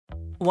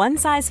One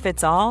size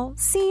fits all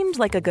seemed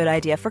like a good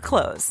idea for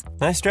clothes.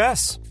 Nice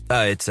dress.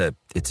 It's a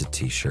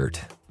t-shirt.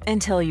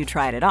 Until you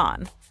tried it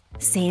on.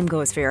 Same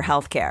goes for your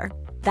healthcare.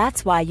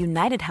 That's why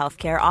United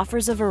Healthcare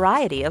offers a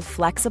variety of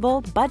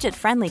flexible,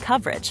 budget-friendly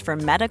coverage for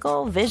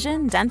medical,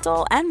 vision,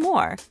 dental, and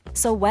more.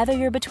 So whether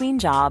you're between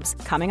jobs,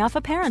 coming off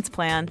a parent's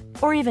plan,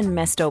 or even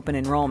missed open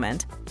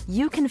enrollment,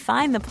 you can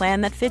find the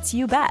plan that fits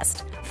you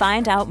best.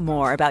 Find out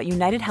more about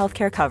United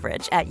Healthcare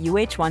coverage at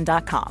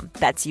uh1.com.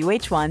 That's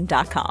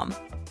uh1.com.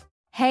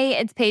 Hey,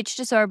 it's Paige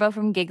DeSorbo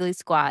from Giggly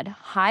Squad.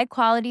 High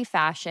quality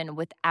fashion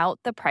without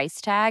the price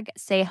tag.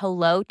 Say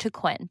hello to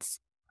Quince.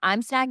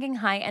 I'm snagging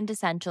high-end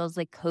essentials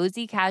like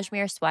cozy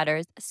cashmere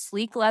sweaters,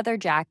 sleek leather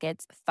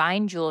jackets,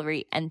 fine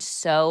jewelry, and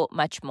so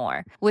much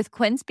more. With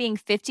Quince being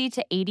 50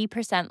 to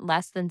 80%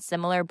 less than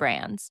similar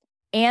brands.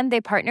 And they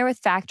partner with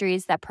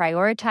factories that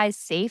prioritize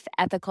safe,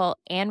 ethical,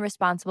 and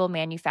responsible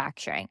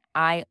manufacturing.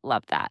 I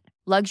love that.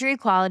 Luxury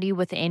quality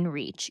within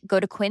reach. Go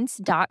to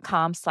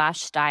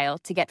quince.com/style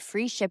to get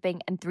free shipping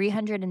and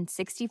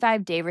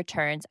 365-day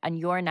returns on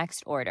your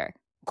next order.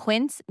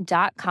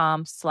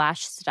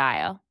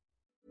 Quince.com/style.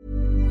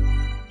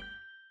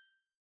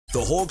 The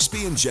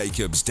Hawksbee and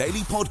Jacobs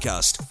Daily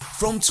Podcast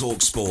from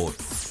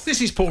TalkSport.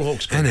 This is Paul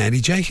Hawksbee. And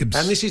Andy Jacobs.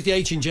 And this is the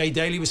H&J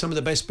Daily with some of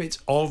the best bits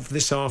of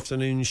this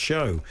afternoon's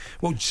show.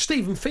 Well,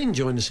 Stephen Finn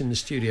joined us in the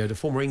studio, the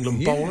former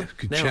England bowler.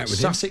 Good now chat at with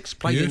Sussex, him.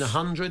 played in the Yes.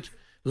 100,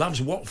 loves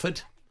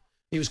Watford.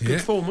 He was good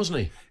form, wasn't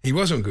he? He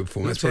was on good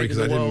form. That's probably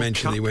because I didn't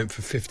mention Cup. he went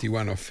for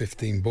 51 off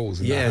 15 balls.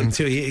 In Yeah, that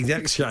until he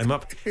exactly shut him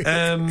up.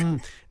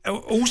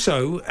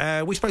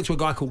 Also, we spoke to a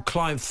guy called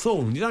Clive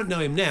Thorne. You don't know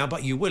him now,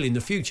 but you will in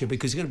the future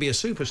because he's going to be a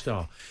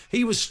superstar.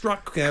 He was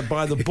struck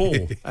by the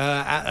ball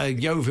at a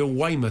Yeovil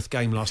Weymouth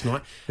game last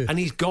night, and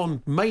he's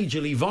gone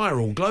majorly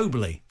viral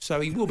globally. So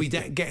he will be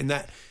getting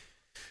that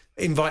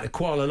invite to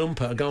Kuala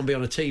Lumpur to go and be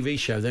on a TV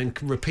show, then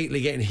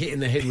repeatedly getting hit in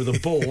the head with a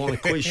ball on a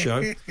quiz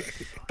show.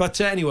 But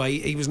anyway,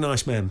 he was a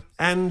nice man.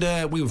 And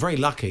we were very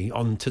lucky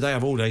on Today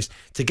of All Days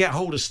to get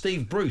hold of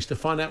Steve Bruce to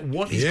find out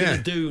what he's going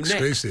to do next.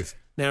 Exclusive.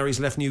 Now he's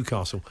left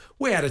Newcastle.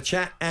 We had a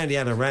chat, Andy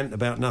had a rant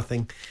about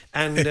nothing,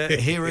 and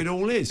here it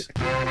all is.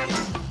 Good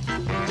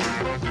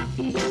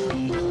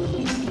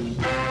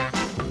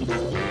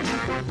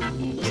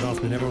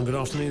afternoon, everyone. Good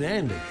afternoon,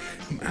 Andy.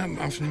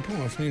 Afternoon, Paul.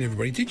 Afternoon,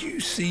 everybody. Did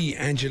you see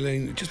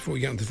Angelina, just before we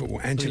get onto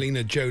football,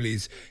 Angelina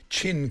Jolie's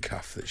chin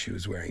cuff that she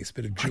was wearing? It's a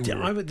bit of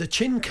jewellery. The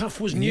chin cuff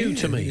was new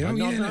to me. I've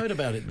not heard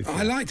about it before.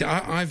 I liked it.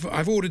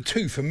 I've ordered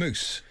 2 for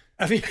Moose.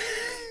 Have you?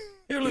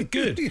 You look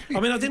good. I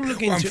mean, I didn't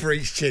look into... One for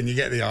each chin, you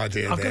get the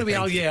idea. I've got to be...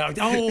 Oh, yeah.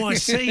 Oh, I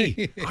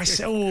see. Oh,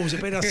 it was a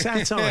bit of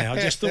satire. I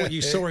just thought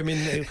you saw him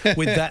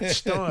with that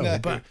style.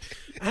 But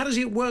how does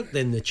it work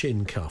then, the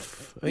chin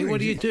cuff? I mean, what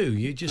do you do?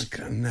 You just...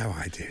 I've got no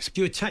idea. It's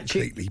do you attach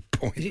completely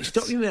pointless. Does it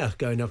stop your mouth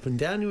going up and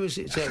down? Or is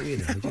it, No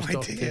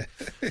idea.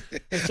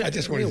 I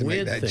just wanted to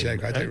make that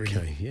joke. I don't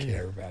really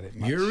care about it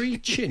much. Yuri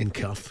chin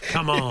cuff.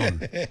 Come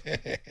on.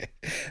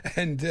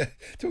 And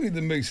talking of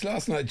the Moose,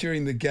 last night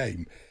during the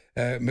game,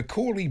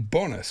 Macaulay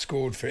Bonner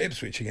scored for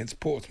Ipswich against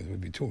Portsmouth. We'll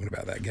be talking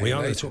about that game. We are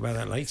later. going to talk about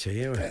that later,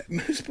 yeah.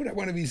 Moose put up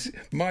one of his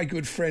My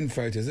Good Friend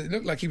photos. It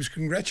looked like he was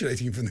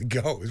congratulating him from the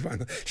goal. It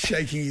was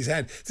shaking his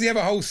hand. Does he have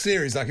a whole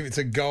series, like if it's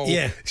a goal,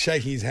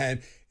 shaking his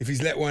hand? If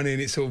he's let one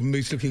in, it's sort of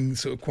Moose looking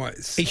sort of quite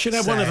He should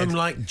have sad. one of them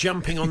like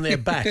jumping on their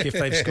back if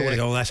they've scored a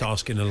goal. That's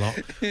asking a lot.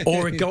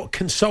 Or a goal,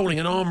 consoling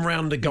an arm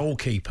round the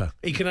goalkeeper.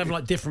 He could have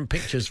like different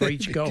pictures for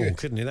each goal,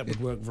 couldn't he? That would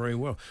work very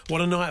well.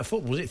 What a night of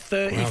football. Was it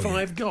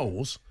 35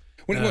 goals?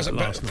 Well, it wasn't,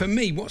 but for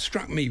me, what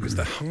struck me was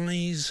the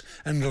highs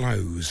and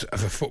lows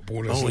of a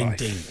footballer's life.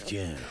 Oh, indeed,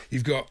 yeah.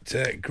 You've got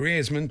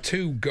Griezmann,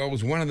 2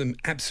 goals, one of them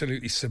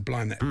absolutely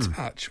sublime. That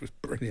touch was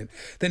brilliant.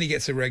 Then he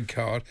gets a red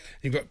card.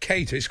 You've got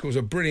Keita, who scores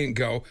a brilliant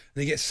goal,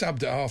 and he gets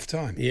subbed at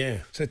half-time. Yeah.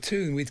 So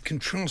 2 with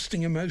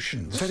contrasting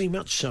emotions. Very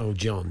much so,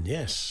 John,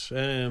 yes.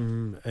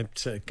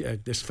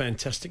 It's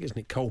fantastic, isn't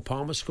it? Cole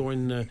Palmer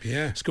scoring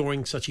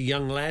such a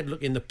young lad,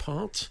 looking the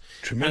part.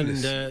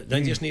 Tremendous. And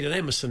they just need an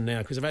Emerson now,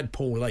 because they've had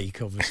Paul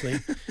Lake, obviously.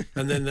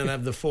 And then they'll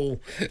have the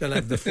full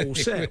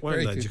set,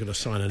 won't they? Just got to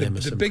sign an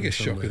Emerson. The biggest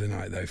shock of the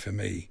night, though, for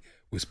me,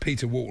 was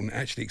Peter Walton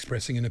actually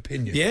expressing an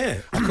opinion.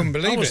 Yeah. I couldn't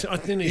believe it. I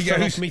think he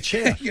fell off my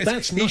chair.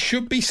 He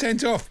should be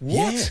sent off.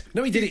 What? Yeah.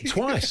 No, he did it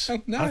twice.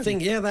 Oh, no. I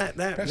think,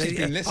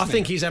 I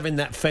think he's having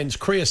that fence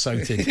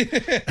creosoted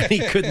and he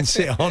couldn't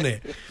sit on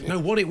it. No,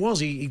 what it was,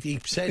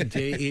 he said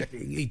he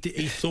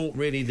thought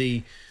really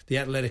the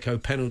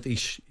Atletico penalty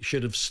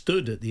should have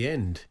stood at the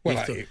end. Well,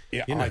 I did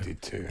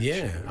too. Actually.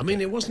 Yeah, I mean,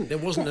 there wasn't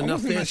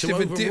enough there to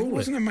overrule it.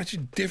 Wasn't there much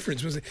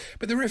difference, was it?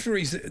 But the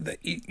referees,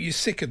 you're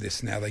sick of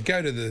this now. They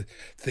go to the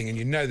thing and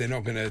you know they're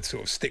not going to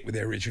sort of stick with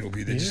their original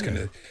view. They're just going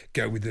to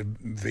go with the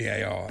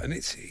VAR. And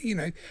it's,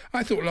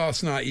 I thought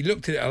last night he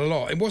looked at it a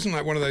lot. It wasn't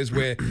like one of those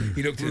where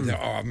he looked at it and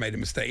thought, I've made a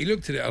mistake. He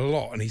looked at it a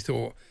lot and he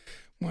thought,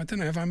 well, I don't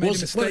know if I made a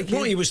mistake.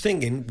 What he was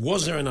thinking,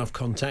 was there enough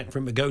contact for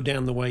him to go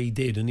down the way he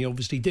did? And he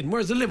obviously didn't.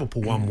 Whereas the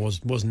Liverpool one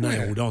was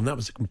nailed on. That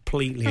was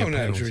completely a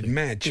penalty. It was a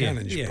mad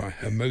challenge by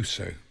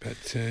Hermoso. But,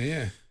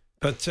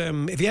 But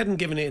if he hadn't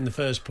given it in the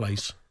first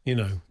place,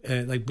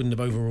 They wouldn't have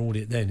overruled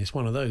it then. It's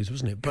one of those,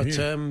 wasn't it? But,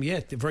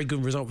 a very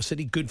good result for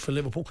City, good for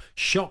Liverpool.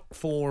 Shock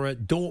for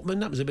Dortmund.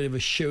 That was a bit of a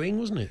shoeing,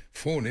 wasn't it?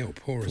 4-0,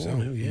 poor result.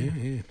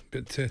 4-0, yeah.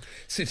 But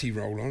City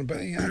roll on. But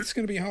it's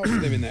going to be hard for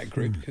them in that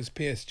group because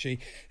PSG,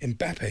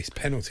 Mbappe's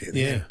penalty at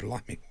the end,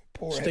 blimey.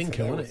 Poor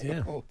stinker, wasn't it?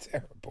 Yeah. Oh,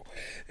 terrible.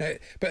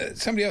 But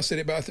somebody else said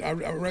it, but I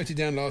wrote it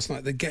down last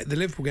night. The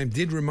Liverpool game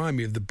did remind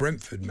me of the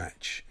Brentford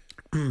match.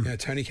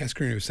 Tony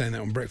Cascarino was saying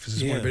that on breakfast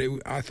this morning,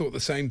 but I thought the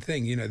same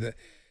thing,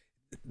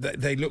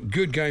 that they looked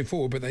good going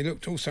forward, but they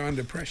looked also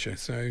under pressure.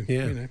 So,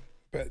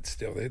 but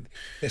still,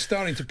 they're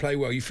starting to play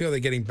well. You feel they're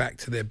getting back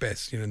to their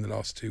best, in the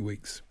last 2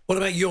 weeks. What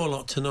about your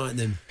lot tonight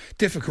then?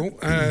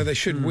 Difficult. They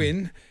should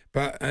win,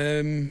 but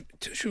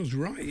Tuchel's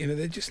right.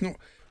 They're just not.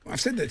 I've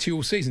said that to you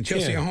all season.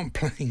 Chelsea aren't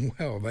playing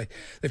well.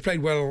 They've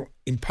played well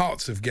in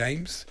parts of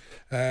games.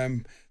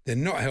 They're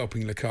not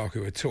helping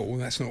Lukaku at all.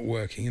 That's not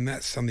working, and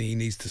that's something he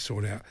needs to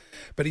sort out.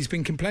 But he's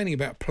been complaining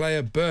about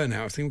player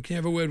burnout. I think, can you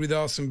have a word with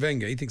Arsene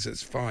Wenger? He thinks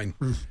that's fine.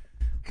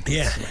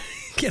 Yeah,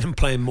 get them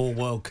playing more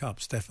World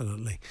Cups,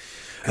 definitely.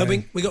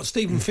 We got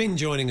Stephen Finn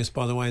joining us,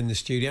 by the way, in the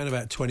studio in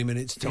about 20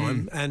 minutes'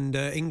 time, and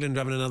England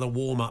having another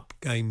warm-up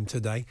game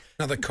today.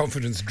 Another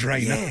confidence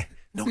drainer. Yeah.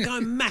 Not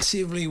going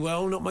massively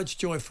well. Not much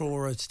joy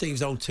for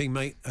Steve's old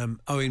teammate,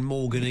 Owen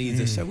Morgan,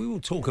 either. So we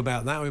will talk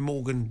about that. Owen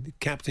Morgan, the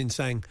captain,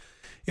 saying,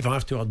 if I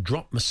have to, I'll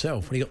drop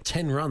myself. And he got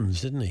 10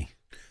 runs, didn't he?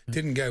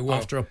 Didn't go well.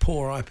 After a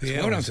poor IPL.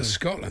 Well done to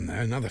Scotland, though.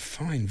 Another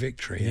fine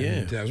victory. Yeah.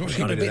 And, I was watching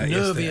got a bit nervy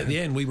yesterday. at the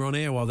end. We were on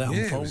air while that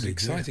unfolded. It was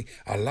exciting.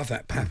 I love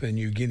that Papua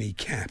New Guinea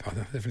cap. I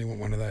definitely want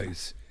one of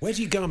those. Where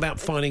do you go about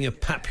finding a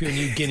Papua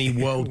New Guinea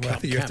World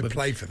Cup cap? You have to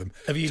play for them.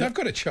 So I've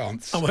got a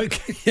chance. Oh,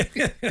 okay.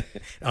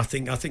 I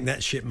think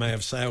that ship may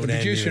have sailed. The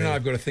producer and I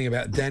have got a thing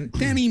about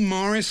Danny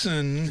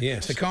Morrison,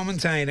 the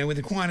commentator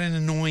with quite an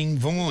annoying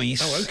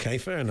voice. Oh, okay,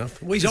 fair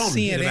enough. Well, he's on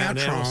in about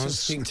an hour,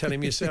 so you can tell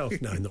him yourself.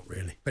 No, not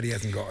really. But he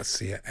hasn't got to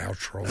see it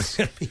outros.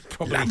 He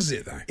probably loves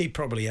it, though. He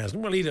probably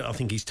hasn't. Well, I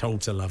think he's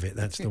told to love it.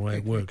 That's the way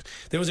it works.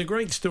 There was a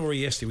great story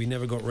yesterday we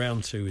never got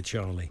round to with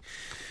Charlie.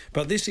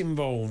 But this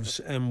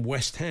involves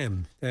West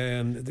Ham.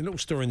 The little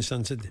story in the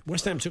Sun said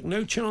West Ham took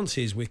no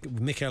chances with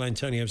Mikel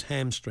Antonio's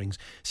hamstrings,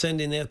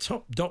 sending their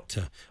top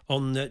doctor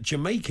on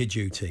Jamaica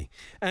duty.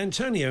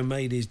 Antonio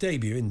made his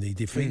debut in the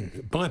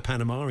defeat by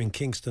Panama in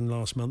Kingston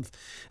last month.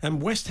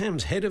 And West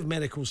Ham's head of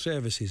medical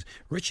services,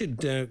 Richard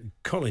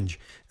Collinge,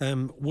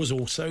 was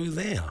also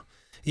there.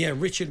 Yeah,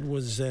 Richard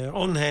was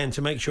on hand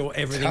to make sure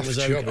everything was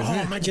okay.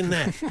 Oh, imagine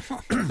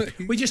that.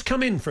 We just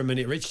come in for a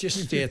minute, Rich.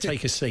 Just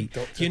take a seat.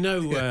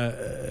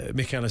 Doctor.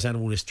 Mikel has had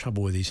all this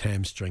trouble with his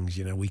hamstrings.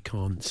 We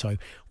can't. So,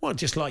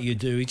 just like you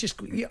do,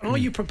 are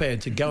you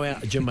prepared to go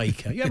out to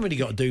Jamaica? You haven't really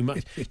got to do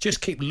much.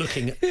 Just keep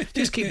looking at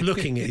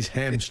his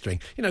hamstring.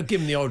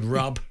 Give him the odd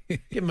rub.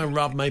 Give him a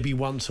rub maybe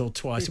once or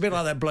twice. A bit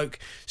like that bloke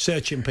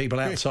searching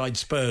people outside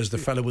Spurs, the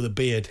fellow with a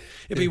beard.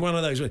 It'd be one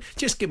of those.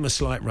 Just give him a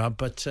slight rub.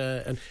 But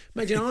and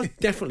imagine I'd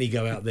definitely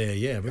go out there.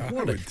 Yeah,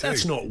 but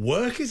that's not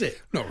work, is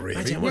it? Not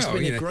really. It must have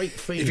been a great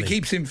feeling if it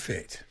keeps him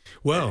fit.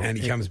 Well, and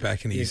he comes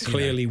back and he's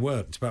clearly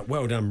worked. But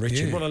well done,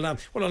 Richard. Yeah.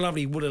 What a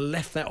lovely. He would have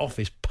left that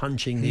office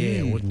punching the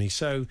air, wouldn't he?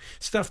 So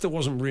stuff that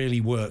wasn't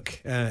really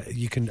work.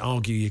 You can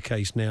argue your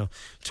case now.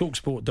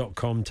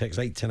 Talksport.com, text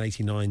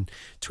 81089,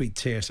 tweet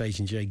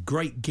TSH&J.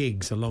 Great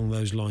gigs along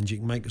those lines. You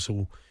can make us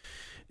all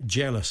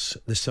jealous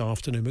this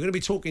afternoon. We're going to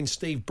be talking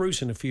Steve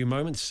Bruce in a few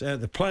moments.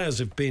 The players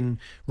have been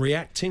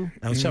reacting.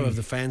 So have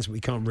the fans. We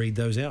can't read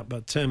those out,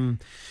 but.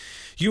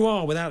 You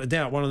are, without a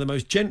doubt, one of the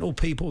most gentle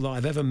people that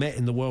I've ever met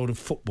in the world of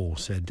football,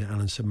 said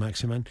Alan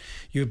St-Maximin.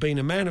 You have been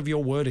a man of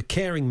your word, a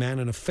caring man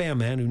and a fair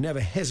man who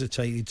never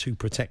hesitated to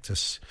protect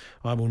us.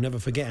 I will never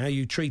forget how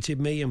you treated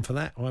me, and for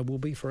that I will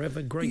be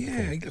forever grateful.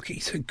 Yeah, look,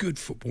 he's a good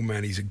football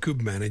man. He's a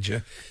good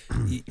manager.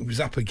 He was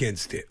up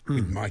against it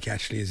with Mike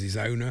Ashley as his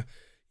owner.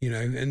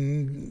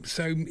 And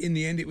so in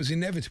the end, it was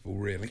inevitable,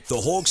 really. The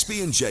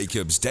Hawksby and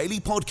Jacobs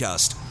Daily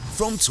Podcast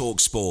from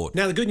TalkSport.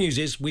 Now, the good news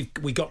is we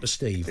got to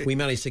Steve. We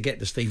managed to get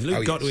to Steve.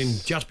 Luke got to him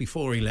just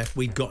before he left.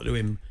 We got to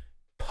him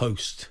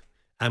post.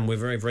 And we're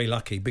very, very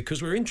lucky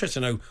because we're interested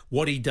to know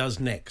what he does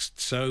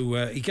next.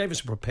 So he gave us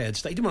a prepared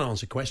state. He didn't want to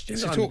answer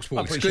questions. It's a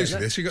TalkSport exclusive.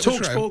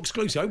 TalkSport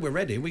exclusive. Oh, we're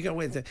ready. We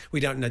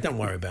don't know. Don't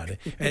worry about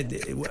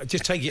it.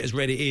 Just take it as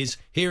read it is.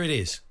 Here it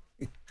is.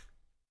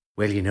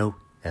 Well,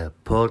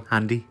 Paul,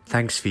 Andy,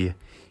 thanks for your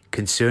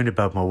concern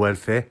about my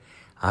welfare.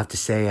 I have to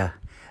say,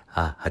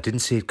 I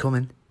didn't see it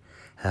coming.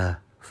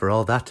 For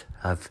all that,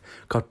 I've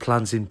got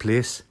plans in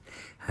place,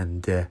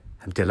 and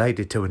I'm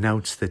delighted to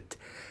announce that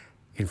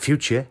in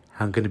future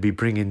I'm going to be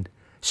bringing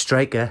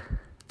Striker,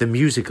 the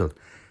musical,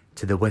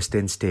 to the West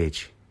End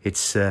stage.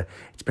 It's been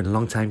a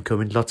long time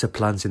coming, lots of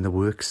plans in the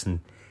works,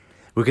 and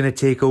we're going to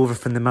take over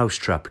from the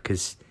Mousetrap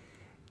because,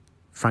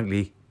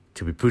 frankly,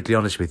 to be brutally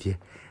honest with you,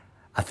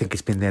 I think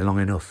it's been there long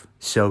enough.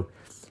 So,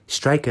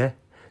 Striker,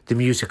 the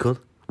musical,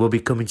 will be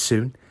coming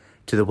soon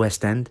to the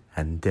West End,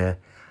 and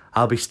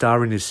I'll be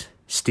starring as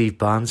Steve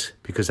Barnes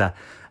because I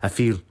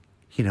feel,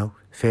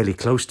 fairly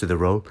close to the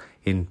role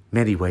in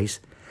many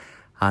ways.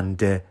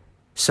 And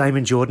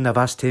Simon Jordan, I've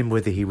asked him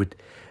whether he would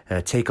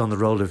take on the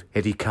role of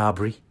Eddie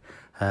Carberry,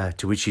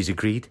 to which he's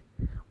agreed,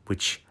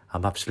 which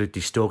I'm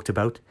absolutely stoked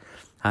about.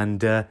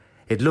 And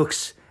it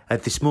looks,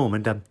 at this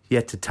moment, I'm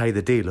yet to tie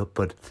the deal up,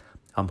 but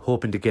I'm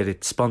hoping to get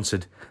it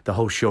sponsored, the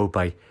whole show,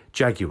 by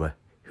Jaguar,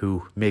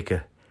 who make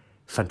a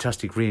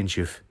fantastic range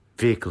of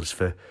vehicles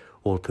for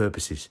all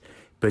purposes.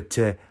 But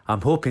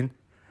I'm hoping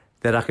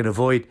that I can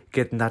avoid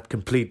getting that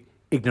complete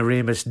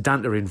ignoramus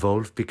Danter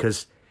involved,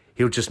 because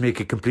he'll just make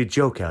a complete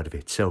joke out of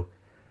it. So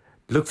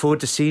look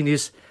forward to seeing you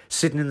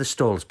sitting in the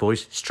stalls,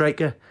 boys.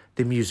 Striker,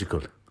 the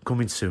musical,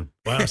 coming soon.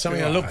 Wow,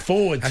 something I look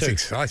forward to. That's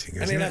exciting,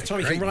 isn't it? And in that time,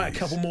 you can Great write a news.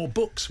 couple more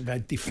books. We've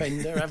had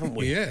Defender, haven't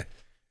we? Yeah.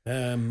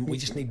 We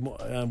just need more.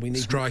 We need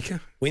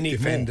Striker. We need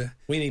defender. more.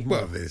 We need more.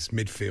 Well, there's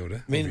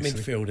midfielder. obviously.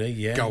 Midfielder,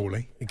 yeah.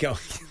 Goalie.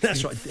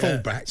 That's right.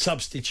 Fullback.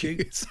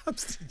 Substitute.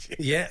 Substitute.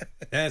 Yeah.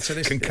 So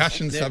there's,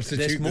 Concussion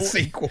substitute, the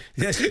sequel.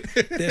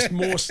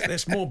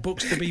 There's more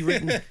books to be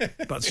written.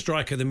 But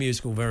Striker the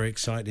musical, very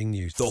exciting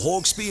news. The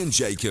Hawksby and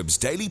Jacobs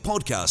Daily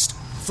Podcast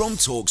from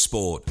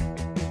TalkSport.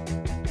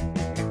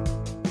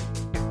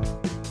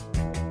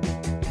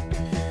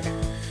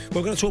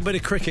 We're going to talk a bit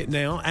of cricket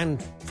now,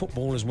 and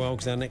football as well,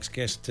 because our next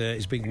guest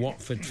is a big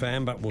Watford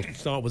fan. But we'll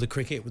start with the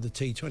cricket, with the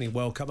T20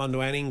 World Cup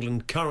underway.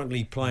 England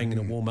currently playing in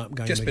a warm-up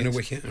game. Just been a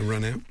against wicket, a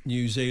run out.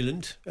 New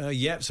Zealand.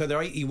 So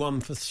they're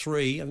 81 for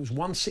 3. And it was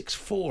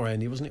 164,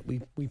 Andy, wasn't it?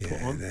 We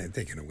put on. They're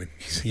going to win.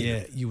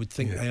 Yeah, you would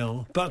think they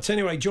are. But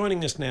anyway,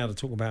 joining us now to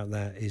talk about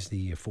that is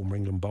the former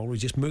England bowler. He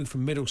just moved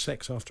from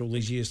Middlesex after all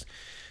these years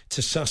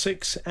to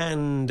Sussex,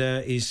 and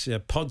is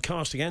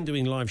podcast again,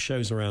 doing live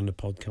shows around the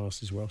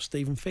podcast as well.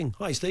 Stephen Fing.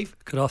 Hi, Steve.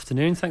 Good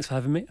afternoon. Thanks for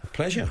having me.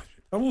 Pleasure.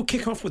 And we'll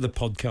kick off with the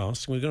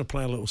podcast. We're going to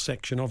play a little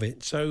section of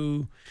it.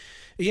 So,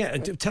 yeah,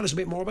 tell us a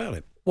bit more about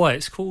it. Well,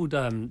 it's called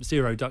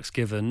Zero Ducks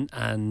Given,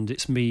 and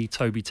it's me,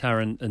 Toby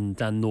Tarrant, and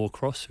Dan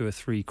Norcross, who are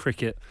 3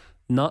 cricket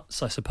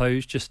nuts, I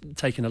suppose, just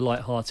taking a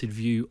light-hearted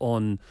view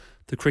on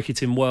the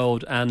cricketing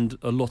world and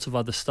a lot of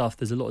other stuff.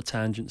 There's a lot of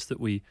tangents that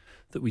we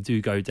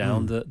do go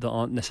down that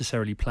aren't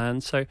necessarily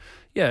planned. So,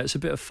 yeah, it's a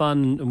bit of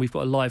fun, and we've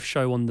got a live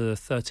show on the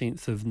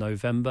 13th of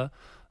November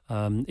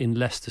in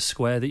Leicester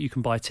Square that you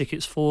can buy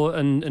tickets for,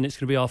 and it's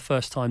going to be our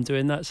first time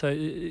doing that, so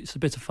it's a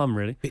bit of fun,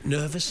 really. Bit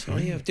nervous, are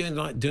you,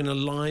 doing a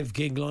live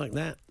gig like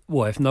that?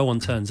 Well, if no one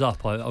turns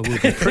up, I will be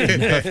pretty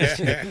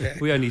nervous.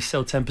 We only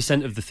sell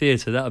 10% of the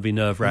theatre. That would be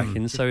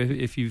nerve-wracking. So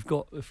if you've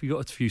got a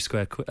few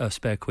spare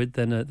quid,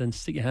 then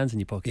stick your hands in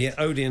your pockets. Yeah,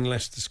 Odeon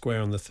Leicester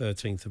Square on the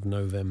 13th of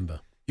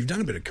November. You've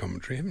done a bit of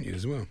commentary, haven't you,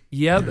 as well?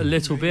 Yeah, a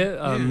little bit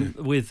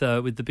with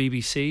the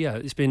BBC. Yeah,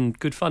 it's been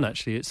good fun,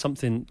 actually. It's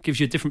something, gives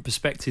you a different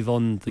perspective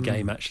on the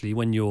game, actually,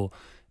 when you're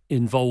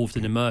involved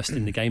and immersed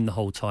in the game the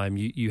whole time.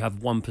 You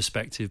have one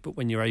perspective, but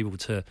when you're able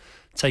to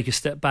take a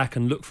step back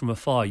and look from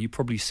afar, you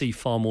probably see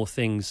far more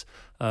things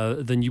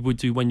than you would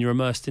do when you're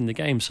immersed in the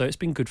game. So it's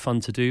been good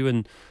fun to do,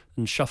 and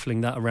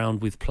shuffling that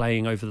around with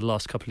playing over the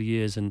last couple of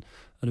years and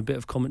a bit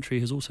of commentary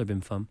has also been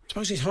fun. I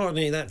suppose it's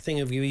hardly that thing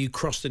of you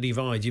cross the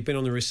divide. You've been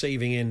on the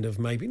receiving end of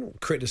maybe not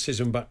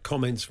criticism, but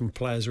comments from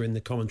players who are in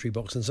the commentary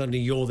box, and suddenly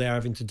you're there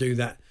having to do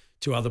that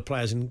to other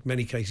players, in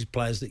many cases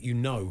players that you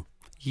know.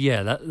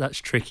 Yeah, that's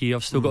tricky.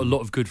 I've still got a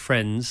lot of good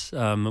friends.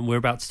 And we're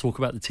about to talk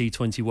about the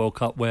T20 World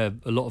Cup, where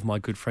a lot of my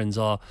good friends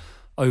are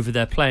over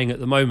there playing at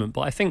the moment.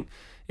 But I think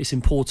it's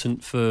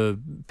important for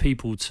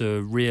people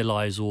to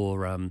realise,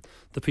 or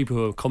the people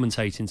who are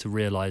commentating to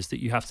realise,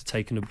 that you have to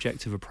take an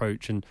objective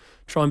approach and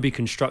try and be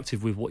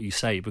constructive with what you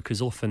say,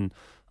 because often,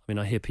 I mean,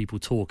 I hear people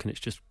talk and it's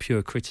just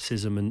pure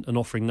criticism and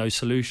offering no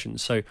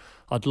solutions. So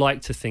I'd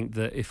like to think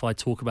that if I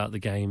talk about the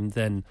game,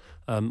 then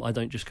I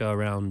don't just go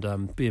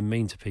around being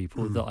mean to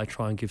people, that I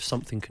try and give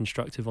something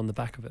constructive on the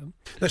back of it.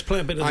 Let's play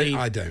a bit of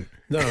I don't.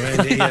 No,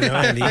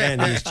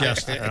 Andy is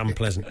just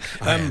unpleasant.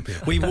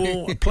 We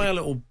will play a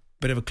little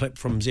bit of a clip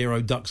from Zero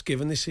Ducks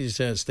Given. This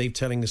is Steve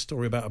telling a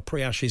story about a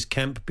pre-Ashes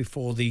camp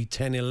before the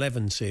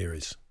 10-11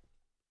 series.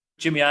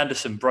 Jimmy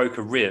Anderson broke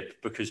a rib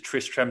because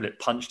Tris Tremlett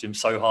punched him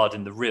so hard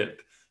in the rib.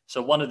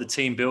 So one of the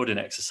team building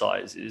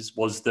exercises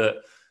was that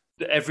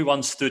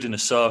everyone stood in a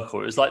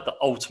circle. It was like the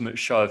ultimate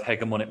show of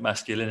hegemonic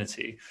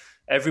masculinity.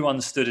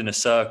 Everyone stood in a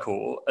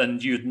circle,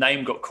 and your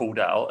name got called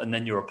out, and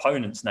then your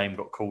opponent's name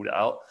got called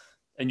out,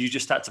 and you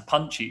just had to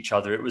punch each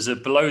other. It was a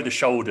below the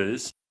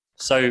shoulders.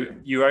 So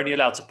you were only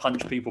allowed to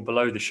punch people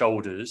below the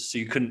shoulders, so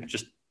you couldn't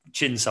just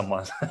chin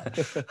someone.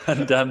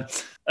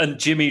 and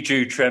Jimmy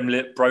drew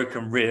Tremlett,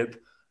 broken rib.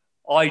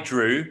 I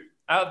drew,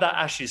 out of that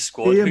Ashes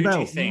squad, who do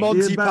you think?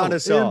 Monty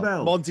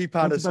Panesar. Monty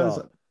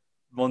Panesar.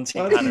 Monty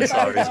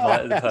Panesar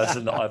is the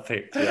person that I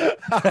picked.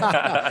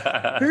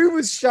 Yeah. Who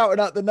was shouting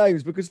out the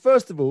names? Because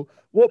first of all,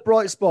 what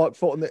bright spark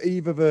thought on the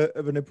eve of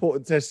an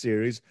important Test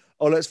series?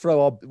 Oh, let's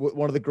throw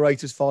one of the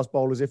greatest fast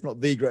bowlers, if not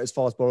the greatest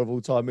fast bowler of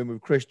all time, in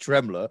with Chris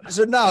Tremlett.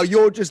 So now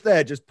you're just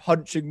there, just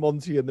punching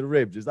Monty in the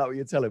ribs. Is that what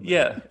you're telling me?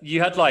 Yeah, you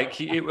had I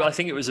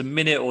think it was a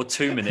minute or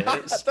 2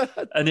 minutes,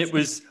 and it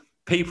was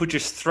people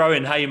just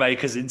throwing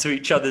haymakers into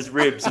each other's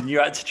ribs, and you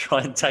had to try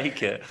and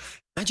take it.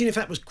 Imagine if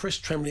that was Chris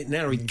Tremlett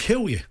now, he'd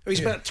kill you. He's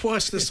about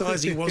twice the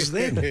size he was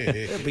then.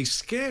 That'd be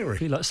scary. It'd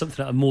be like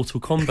something out of Mortal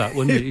Kombat,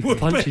 wouldn't it? He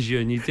punches you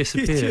and you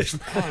disappear.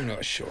 I'm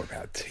not sure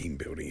about team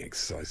building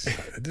exercises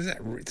like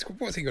that.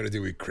 What's he got to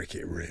do with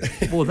cricket, really?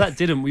 Well, that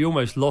didn't. We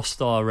almost lost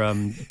our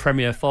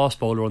premier fast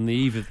bowler on the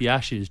eve of the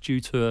Ashes due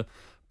to a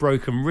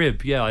broken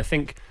rib. Yeah, I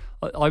think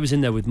I was in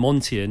there with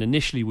Monty, and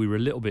initially we were a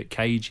little bit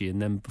cagey, and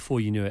then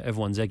before you knew it,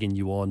 everyone's egging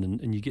you on,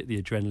 and you get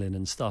the adrenaline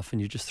and stuff, and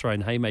you're just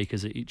throwing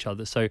haymakers at each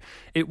other. So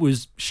it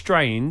was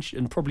strange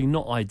and probably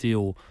not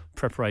ideal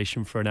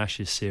preparation for an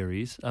Ashes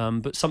series,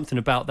 but something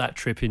about that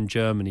trip in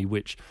Germany,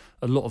 which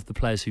a lot of the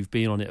players who've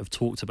been on it have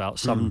talked about.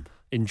 Some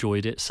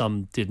enjoyed it,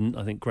 some didn't.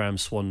 I think Graham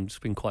Swan's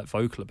been quite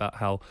vocal about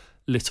how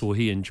little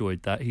he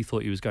enjoyed that. He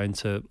thought he was going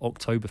to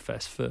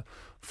Oktoberfest for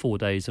 4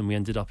 days, and we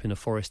ended up in a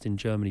forest in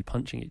Germany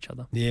punching each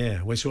other.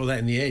 Yeah, we saw that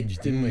in The Edge,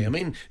 didn't we? I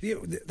mean,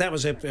 that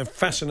was a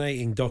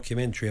fascinating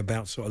documentary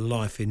about sort of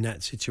life in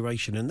that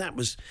situation, and it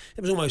was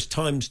almost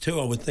times two,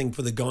 I would think,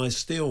 for the guys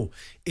still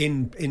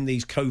in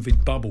these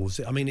COVID bubbles.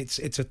 I mean, it's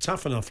a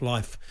tough enough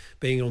life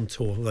being on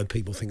tour, although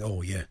people think,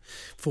 oh yeah,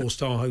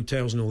 4-star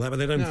hotels and all that, but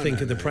they don't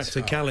think of the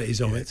practicalities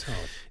of it.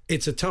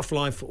 It's a tough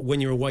life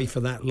when you're away for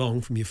that long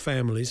from your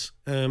families,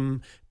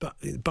 but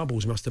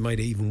bubbles must have made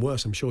it even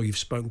worse. I'm sure you've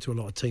spoken to a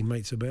lot of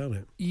teammates about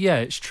it. Yeah,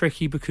 it's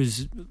tricky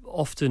because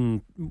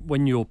often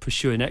when you're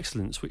pursuing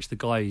excellence, which the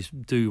guys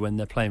do when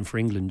they're playing for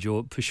England,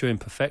 you're pursuing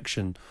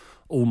perfection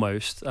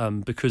almost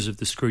because of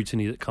the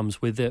scrutiny that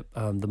comes with it,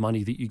 the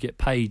money that you get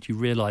paid. You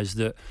realise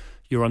that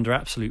you're under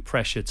absolute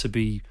pressure to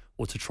be,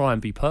 or to try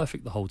and be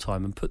perfect the whole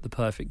time and put the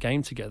perfect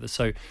game together.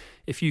 So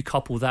if you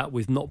couple that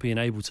with not being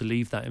able to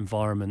leave that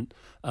environment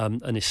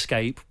and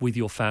escape with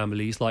your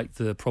families, like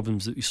the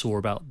problems that we saw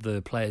about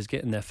the players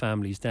getting their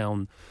families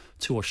down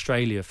to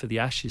Australia for the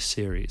Ashes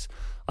series,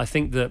 I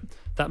think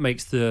that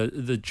makes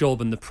the job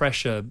and the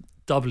pressure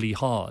doubly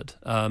hard.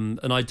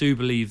 And I do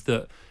believe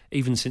that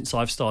even since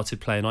I've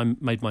started playing, I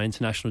made my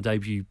international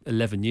debut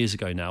 11 years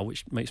ago now,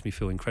 which makes me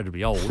feel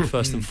incredibly old,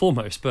 first and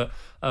foremost. But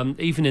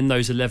even in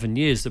those 11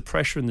 years, the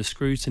pressure and the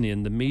scrutiny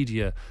and the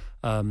media,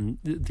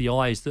 the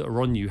eyes that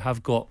are on you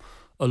have got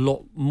a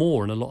lot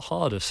more and a lot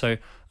harder. So,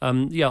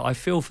 I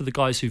feel for the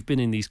guys who've been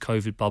in these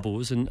COVID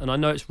bubbles, and I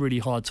know it's really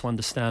hard to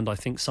understand, I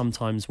think,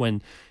 sometimes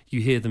when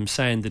you hear them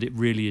saying that it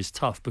really is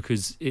tough,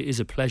 because it is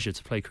a pleasure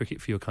to play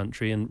cricket for your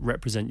country and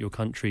represent your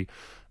country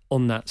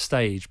on that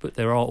stage, but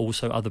there are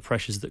also other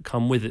pressures that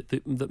come with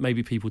it that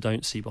maybe people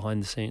don't see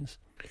behind the scenes.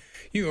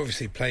 You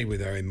obviously played with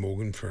Eoin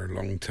Morgan for a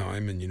long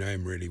time and you know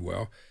him really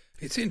well.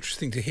 It's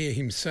interesting to hear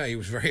him say, he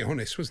was very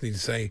honest, wasn't he, to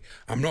say,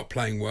 I'm not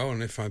playing well,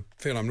 and if I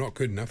feel I'm not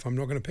good enough, I'm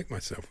not going to pick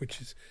myself, which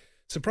is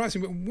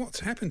surprising. But what's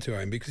happened to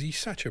Eoin? Because he's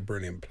such a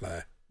brilliant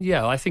player.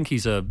 Yeah, I think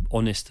he's a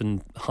honest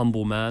and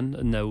humble man,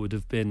 and there would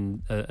have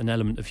been an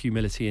element of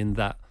humility in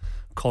that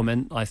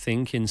comment, I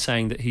think, in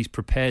saying that he's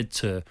prepared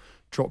to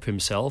drop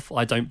himself.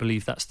 I don't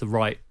believe that's the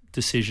right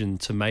decision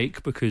to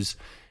make, because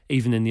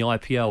even in the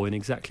IPL, in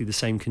exactly the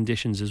same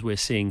conditions as we're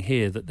seeing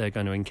here that they're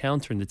going to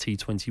encounter in the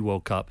T20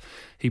 World Cup,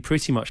 he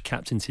pretty much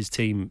captained his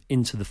team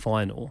into the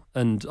final.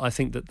 And I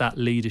think that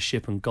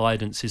leadership and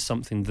guidance is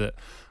something that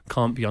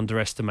can't be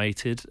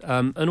underestimated.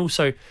 And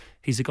also,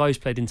 he's a guy who's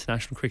played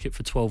international cricket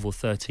for 12 or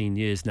 13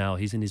 years now.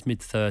 He's in his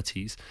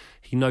mid-30s.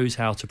 He knows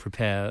how to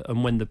prepare.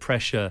 And when the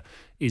pressure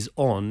is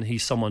on,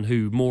 he's someone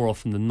who, more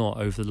often than not,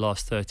 over the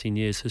last 13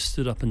 years, has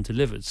stood up and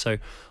delivered. So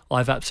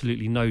I've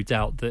absolutely no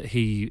doubt that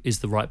he is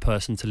the right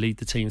person to lead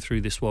the team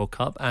through this World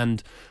Cup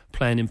and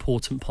play an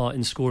important part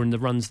in scoring the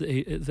runs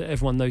that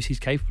everyone knows he's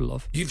capable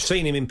of. You've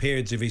seen him in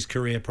periods of his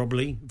career,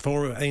 probably,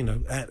 for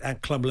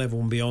at club level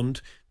and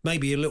beyond,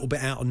 maybe a little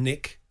bit out of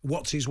nick.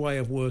 What's his way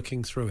of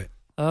working through it?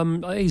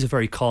 He's a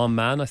very calm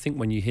man. I think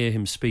when you hear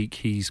him speak,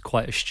 he's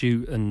quite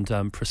astute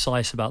and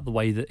precise about the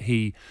way that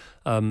he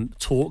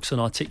talks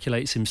and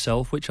articulates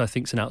himself, which I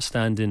think is an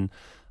outstanding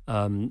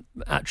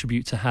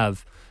attribute to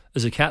have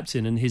as a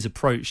captain. And his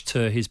approach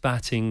to his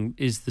batting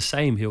is the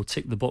same. He'll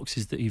tick the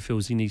boxes that he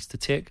feels he needs to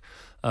tick.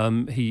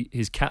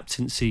 His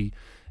captaincy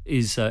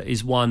is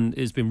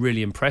been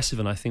really impressive,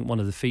 and I think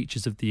one of the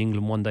features of the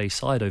England one-day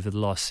side over the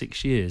last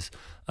 6 years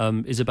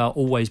is about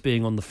always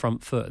being on the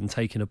front foot and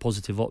taking a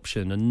positive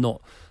option and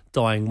not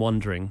dying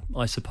wondering,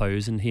 I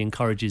suppose. And he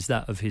encourages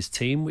that of his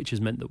team, which has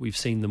meant that we've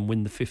seen them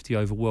win the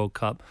 50-over World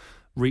Cup,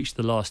 reach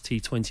the last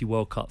T20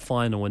 World Cup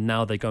final, and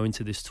now they go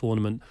into this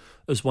tournament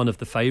as one of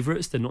the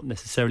favourites. They're not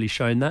necessarily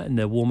showing that in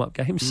their warm-up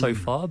games so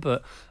far,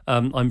 but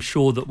I'm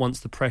sure that once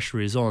the pressure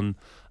is on,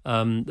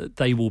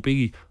 they will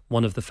be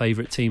one of the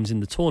favourite teams in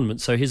the tournament.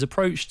 So his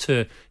approach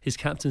to his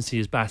captaincy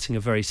is batting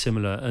are very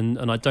similar,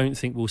 and I don't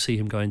think we'll see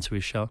him go into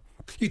his shell.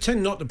 You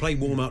tend not to play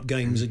warm-up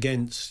games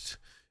against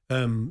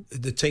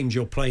the teams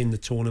you're playing the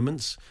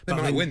tournaments. They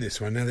might win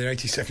this one. Now they're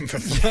 87 for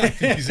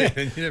 5 in New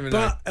Zealand. You never know.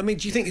 But, I mean,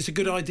 do you think it's a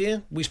good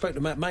idea? We spoke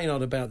to Matt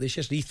Maynard about this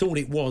yesterday. He thought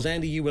it was.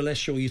 Andy, you were less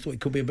sure. You thought it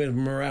could be a bit of a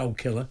morale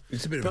killer.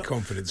 It's a bit of a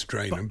confidence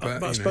drainer.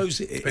 But I suppose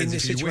in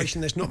this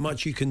situation, there's not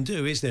much you can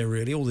do, is there,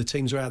 really? All the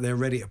teams are out there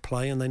ready to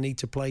play, and they need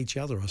to play each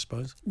other, I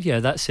suppose. Yeah,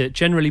 that's it.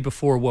 Generally,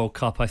 before a World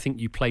Cup, I think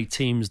you play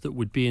teams that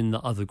would be in the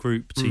other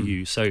group to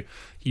you. So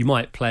you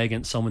might play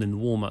against someone in the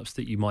warm-ups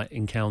that you might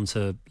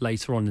encounter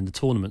later on in the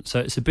tournament. So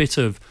it's a bit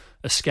of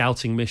a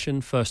scouting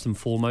mission, first and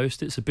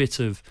foremost. It's a bit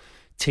of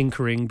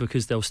tinkering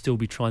because they'll still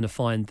be trying to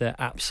find their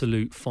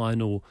absolute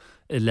final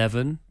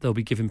 11. They'll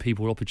be giving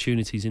people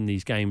opportunities in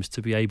these games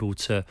to be able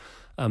to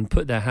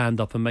put their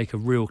hand up and make a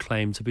real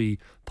claim to be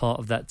part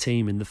of that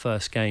team in the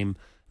first game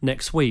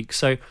next week.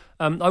 So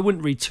I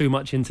wouldn't read too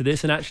much into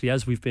this. And actually,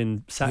 as we've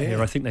been sat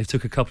here, I think they've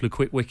took a couple of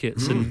quick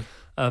wickets and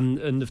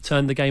have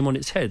turned the game on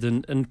its head.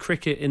 And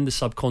cricket in the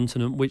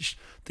subcontinent, which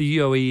the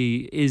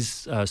UAE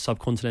is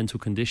subcontinental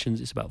conditions,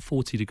 it's about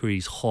 40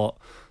 degrees hot,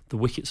 the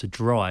wickets are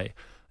dry.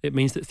 It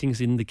means that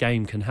things in the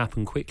game can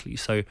happen quickly.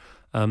 So,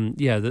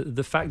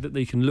 the fact that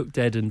they can look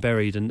dead and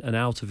buried and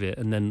out of it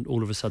and then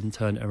all of a sudden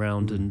turn it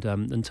around and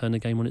turn the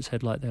game on its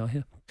head like they are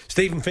here.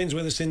 Stephen Finn's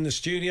with us in the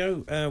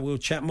studio. We'll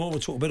chat more.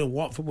 We'll talk a bit of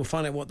Watford. We'll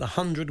find out what the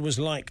 100 was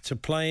like to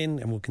play in,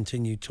 and we'll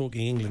continue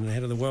talking England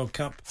ahead of the World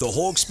Cup. The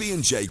Hawksbee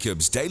and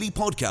Jacobs Daily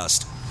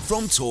Podcast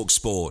from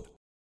TalkSport.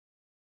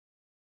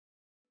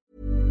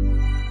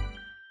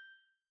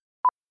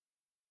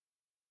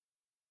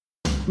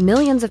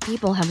 Millions of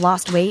people have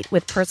lost weight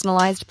with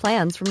personalized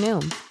plans from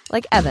Noom.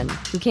 Like Evan,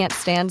 who can't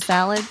stand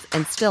salads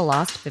and still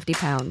lost 50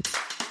 pounds.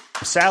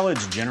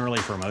 Salads generally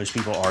for most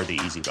people are the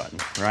easy button,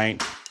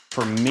 right?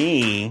 For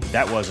me,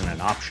 that wasn't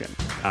an option.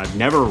 I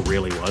never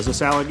really was a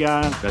salad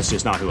guy. That's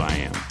just not who I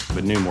am.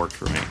 But Noom worked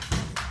for me.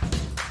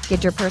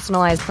 Get your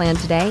personalized plan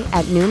today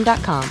at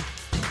Noom.com.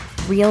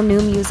 Real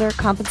Noom user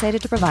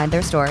compensated to provide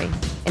their story.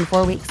 In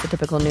 4 weeks, the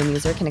typical Noom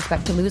user can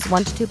expect to lose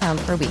 1 to 2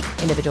 pounds per week.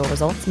 Individual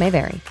results may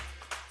vary.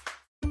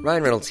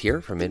 Ryan Reynolds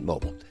here from Mint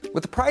Mobile.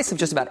 With the price of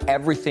just about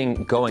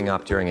everything going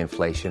up during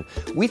inflation,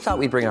 we thought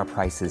we'd bring our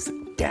prices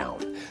down.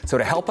 So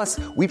to help us,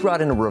 we brought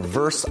in a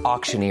reverse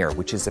auctioneer,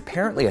 which is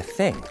apparently a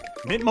thing.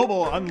 Mint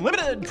Mobile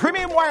Unlimited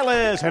Premium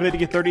Wireless. How to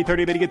get 30,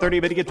 30, bit to get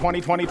 30, bit to get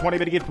 20, 20, 20,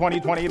 bit to get 20,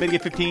 20, bit to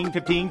get 15,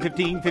 15,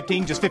 15,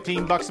 15, just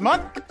 $15 a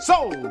month?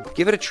 Sold!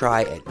 Give it a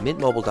try at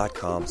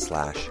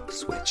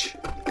mintmobile.com/switch.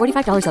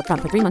 $45 up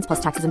front for 3 months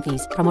plus taxes and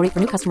fees. Promo rate for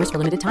new customers for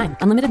limited time.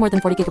 Unlimited more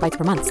than 40 gigabytes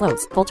per month.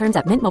 Slows full terms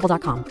at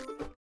mintmobile.com.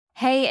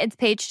 Hey, it's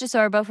Paige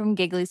DeSorbo from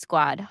Giggly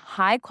Squad.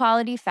 High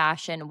quality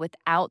fashion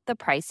without the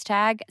price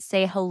tag.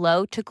 Say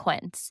hello to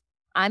Quince.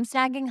 I'm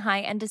snagging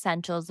high-end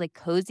essentials like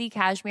cozy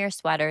cashmere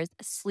sweaters,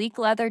 sleek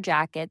leather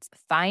jackets,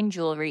 fine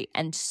jewelry,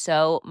 and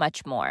so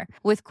much more.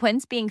 With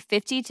Quince being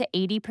 50 to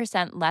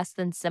 80% less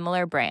than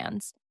similar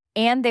brands.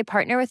 And they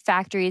partner with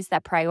factories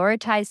that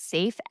prioritize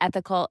safe,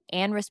 ethical,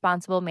 and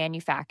responsible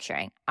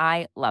manufacturing.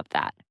 I love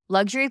that.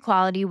 Luxury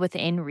quality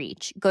within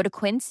reach. Go to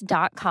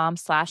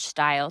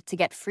quince.com/style to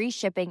get free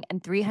shipping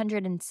and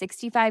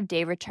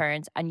 365-day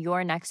returns on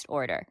your next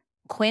order.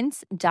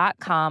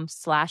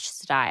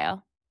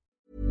 Quince.com/style.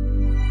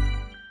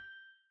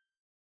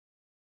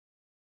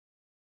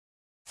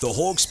 The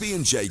Hawksbee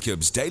and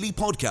Jacobs Daily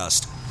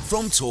Podcast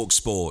from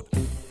TalkSport.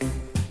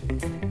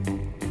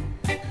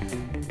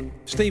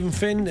 Stephen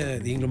Finn,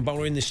 the England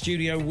bowler, in the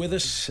studio with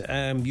us.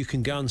 You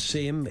can go and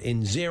see him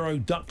in Zero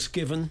Ducks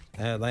Given.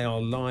 They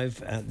are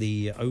live at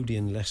the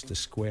Odeon, Leicester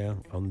Square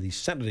on the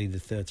Saturday the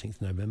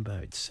 13th November.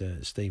 It's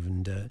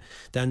Stephen,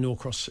 Dan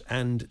Norcross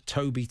and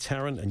Toby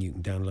Tarrant, and you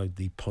can download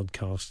the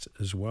podcast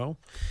as well.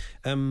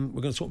 We're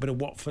going to talk a bit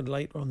of Watford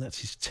later on.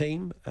 That's his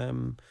team.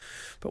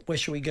 But where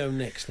shall we go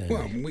next then?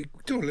 Well, we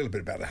talk a little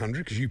bit about the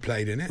 100 because you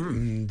played in it,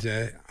 and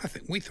I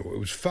think we thought it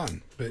was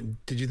fun.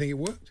 But did you think it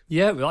worked?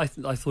 Yeah, well,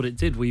 I thought it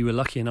did. We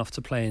were lucky enough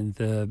to play in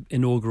the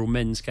inaugural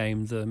men's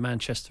game, the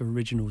Manchester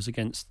Originals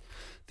against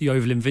the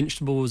Oval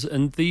Invincibles,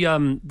 and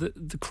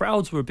the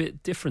crowds were a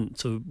bit different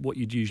to what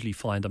you'd usually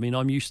find. I mean,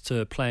 I'm used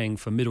to playing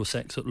for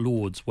Middlesex at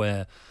Lords,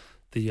 where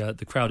the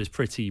crowd is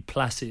pretty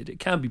placid. It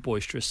can be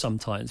boisterous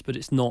sometimes, but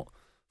it's not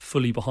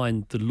fully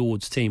behind the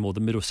Lords team or the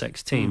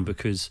Middlesex team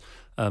because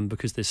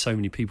there's so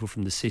many people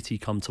from the city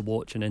come to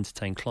watch and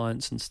entertain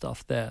clients and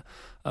stuff there.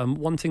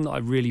 One thing that I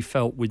really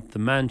felt with the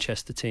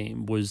Manchester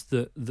team was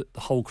that the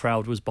whole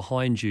crowd was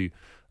behind you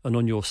and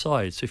on your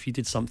side. So if you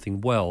did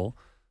something well,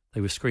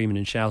 they were screaming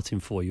and shouting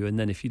for you, and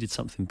then if you did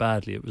something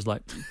badly, it was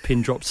like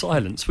pin drop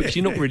silence, which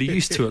you're not really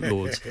used to at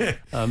Lords,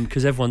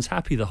 because everyone's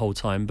happy the whole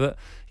time. But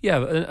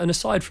yeah, and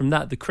aside from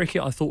that, the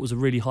cricket I thought was a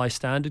really high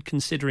standard,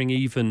 considering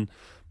even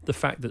the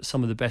fact that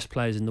some of the best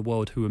players in the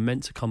world who were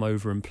meant to come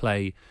over and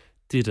play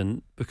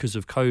didn't because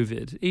of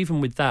COVID. Even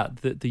with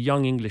that, the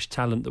young English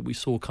talent that we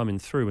saw coming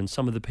through and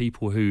some of the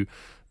people who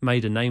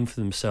made a name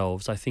for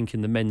themselves, I think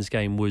in the men's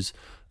game was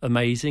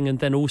amazing. And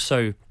then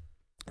also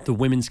the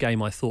women's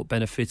game, I thought,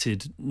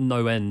 benefited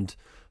no end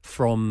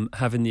from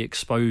having the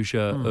exposure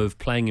of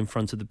playing in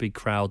front of the big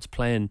crowds,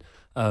 playing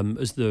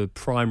as the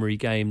primary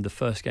game. The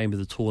first game of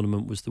the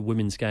tournament was the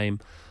women's game.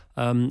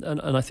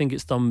 And I think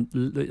it's done.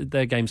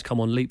 Their games come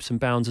on leaps and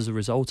bounds as a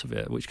result of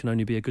it, which can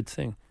only be a good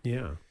thing.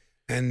 Yeah.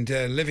 And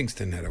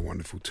Livingston had a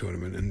wonderful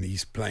tournament, and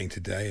he's playing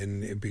today.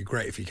 And it'd be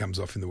great if he comes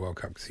off in the World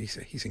Cup, because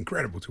he's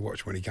incredible to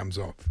watch when he comes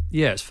off.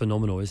 Yeah, it's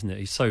phenomenal, isn't it?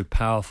 He's so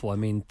powerful. I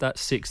mean, that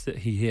 6 that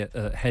he hit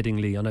at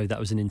Headingley, I know that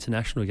was an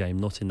international game,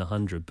 not in the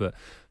 100, but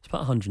it's about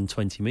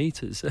 120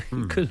 metres.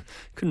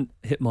 Couldn't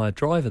hit my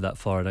driver that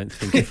far, I don't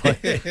think,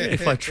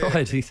 if I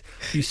tried.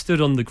 You stood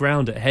on the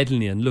ground at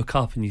Headingley and look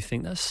up and you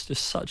think, that's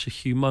just such a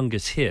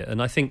humongous hit.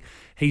 And I think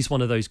he's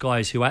one of those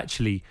guys who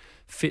actually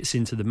fits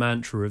into the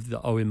mantra of the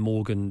Owen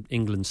Morgan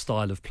England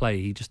style of play.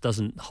 He just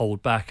doesn't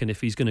hold back, and if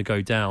he's going to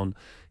go down,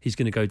 he's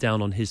going to go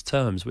down on his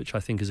terms, which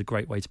I think is a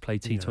great way to play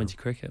T20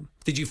 cricket.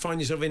 Did you find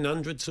yourself in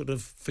 100 sort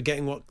of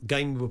forgetting what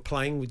game you were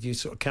playing? Would you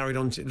sort of carried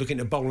on looking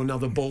to bowl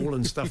another ball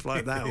and stuff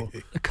like that? Or?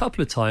 A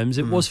couple of times.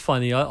 It was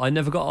funny. I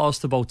never got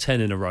asked to bowl 10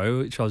 in a row,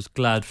 which I was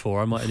glad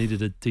for. I might have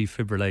needed a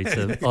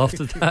defibrillator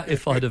after that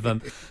if I'd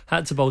have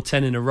had to bowl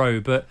 10 in a row.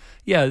 But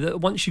yeah,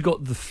 once you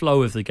got the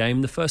flow of the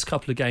game, the first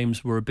couple of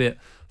games were a bit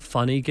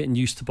funny, getting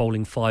used to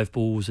bowling 5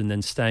 balls and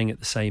then staying at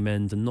the same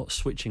end and not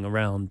switching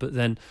around. But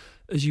then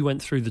as you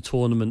went through the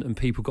tournament and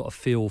people got a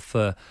feel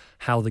for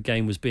how the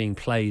game was being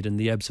played and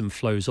the ebbs and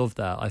flows of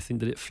that, I think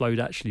that it flowed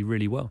actually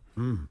really well.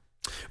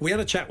 We had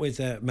a chat with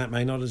Matt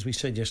Maynard, as we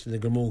said yesterday, the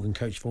Glamorgan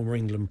coach, former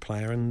England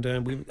player, and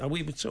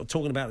we were sort of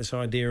talking about this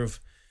idea of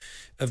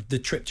the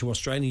trip to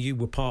Australia. You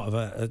were part of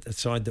a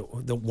side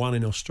that won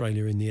in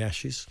Australia in the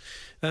Ashes,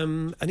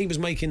 and he was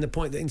making the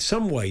point that in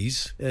some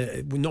ways,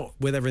 not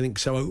with everything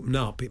so open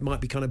up, it might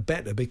be kind of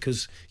better,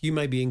 because you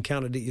maybe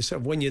encountered it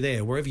yourself. When you're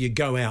there, wherever you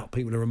go out,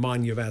 people will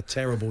remind you of how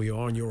terrible you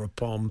are and you're a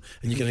pom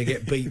and you're going to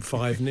get beat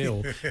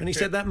 5-0. And he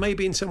said that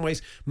maybe in some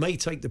ways may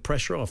take the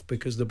pressure off,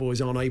 because the boys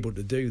aren't able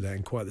to do that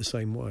in quite the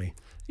same way.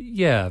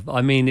 Yeah,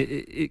 I mean,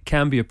 it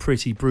can be a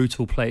pretty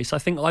brutal place. I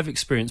think I've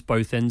experienced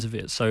both ends of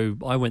it. So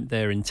I went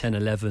there in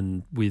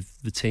 10-11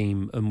 with the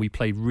team and we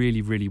played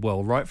really, really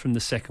well. Right from the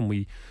second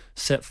we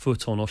set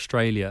foot on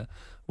Australia,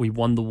 we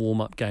won the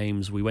warm-up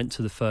games, we went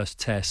to the first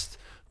test,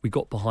 we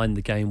got behind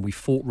the game, we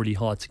fought really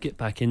hard to get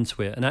back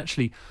into it. And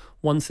actually,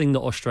 one thing that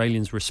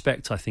Australians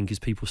respect, I think, is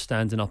people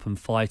standing up and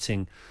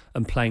fighting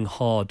and playing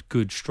hard,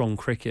 good, strong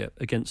cricket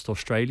against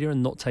Australia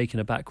and not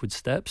taking a backward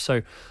step.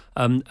 So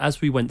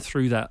as we went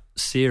through that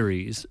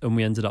series and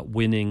we ended up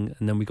winning,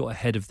 and then we got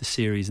ahead of the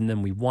series and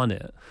then we won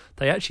it,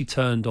 they actually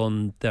turned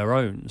on their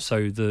own.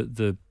 So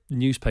the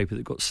newspaper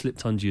that got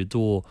slipped under your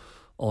door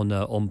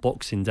on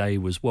Boxing Day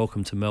was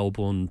Welcome to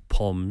Melbourne,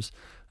 Poms.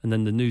 And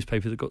then the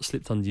newspaper that got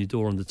slipped under your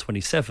door on the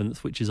 27th,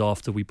 which is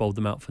after we bowled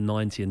them out for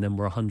 90 and then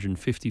were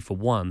 150 for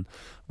 1,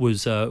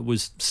 was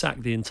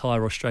sacked the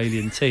entire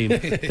Australian team.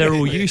 They're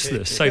all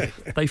useless. So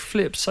they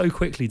flipped so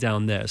quickly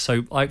down there.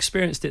 So I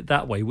experienced it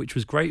that way, which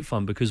was great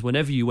fun, because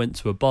whenever you went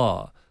to a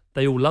bar,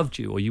 they all loved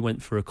you, or you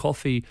went for a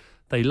coffee,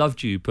 they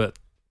loved you. But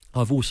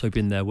I've also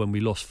been there when we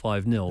lost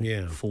 5-0,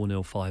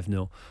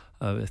 4-0,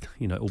 5-0.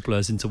 It all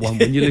blurs into one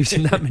when you're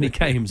losing that many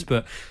games.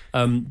 But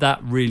that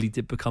really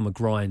did become a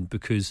grind,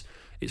 because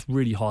it's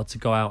really hard to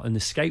go out and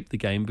escape the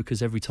game,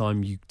 because every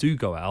time you do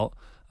go out,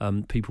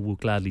 people will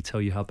gladly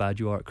tell you how bad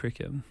you are at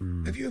cricket.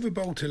 Have you ever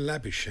bowled to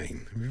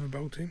Labuschagne? Have you ever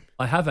bowled him?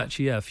 I have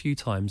actually, a few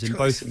times in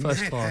both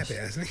first class.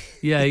 Habit, hasn't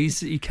he? Yeah,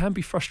 he can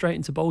be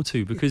frustrating to bowl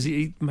to, because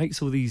he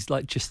makes all these,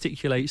 like,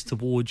 gesticulates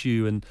towards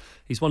you, and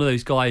he's one of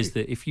those guys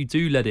that if you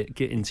do let it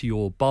get into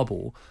your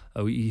bubble,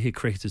 you hear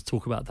cricketers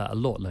talk about that a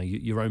lot now,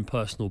 your own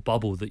personal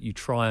bubble that you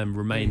try and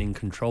remain in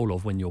control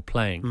of when you're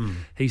playing.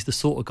 He's the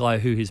sort of guy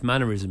who his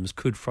mannerisms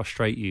could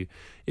frustrate you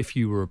if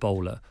you were a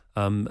bowler.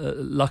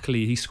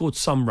 Luckily, he scored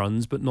some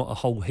runs, but not a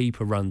whole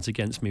heap of runs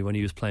against me when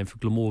he was playing for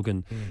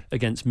Glamorgan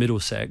against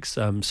Middlesex.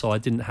 So I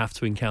didn't have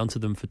to encounter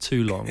them for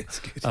too long.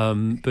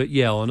 But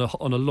yeah, on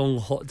a long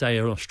hot day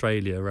in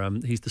Australia,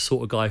 he's the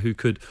sort of guy who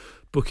could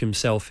book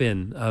himself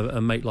in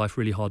and make life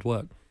really hard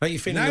work. How you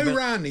feeling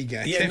run he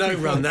gets. Yeah, no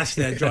run. That's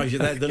that drives you.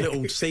 The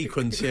little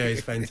sequence here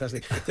is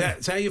fantastic.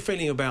 So how are you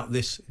feeling about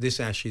this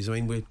Ashes? I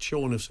mean, we're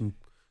shorn of some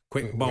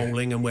quick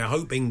bowling, and we're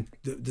hoping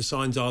that the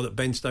signs are that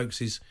Ben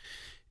Stokes is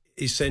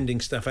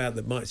sending stuff out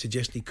that might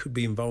suggest he could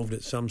be involved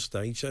at some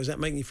stage. So does that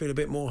make you feel a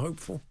bit more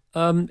hopeful?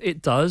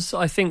 It does.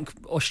 I think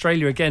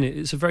Australia, again,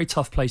 it's a very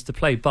tough place to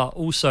play, but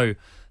also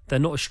they're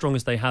not as strong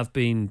as they have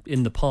been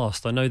in the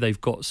past. I know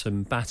they've got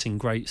some batting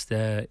greats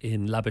there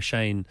in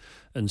Labuschagne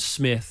and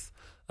Smith,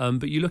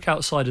 but you look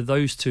outside of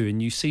those two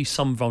and you see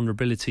some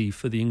vulnerability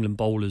for the England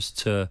bowlers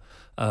to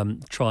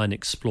try and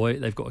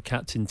exploit. They've got a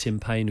captain, Tim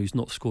Payne, who's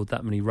not scored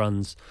that many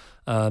runs.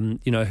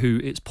 Who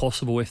it's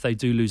possible if they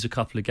do lose a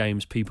couple of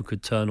games, people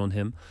could turn on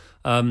him.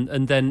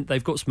 And then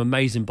they've got some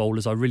amazing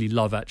bowlers. I really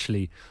love,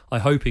 actually. I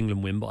hope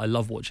England win, but I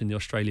love watching the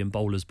Australian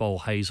bowlers bowl.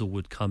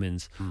 Hazelwood,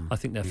 Cummins. I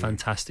think they're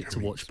fantastic to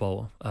watch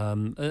bowl.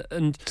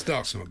 And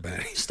Stark's not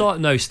bad.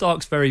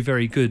 Stark's very,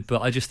 very good,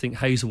 but I just think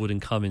Hazelwood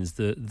and Cummins,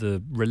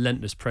 the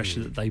relentless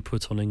pressure that they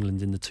put on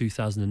England in the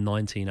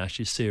 2019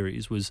 Ashes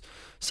series was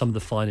some of the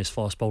finest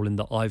fast bowling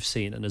that I've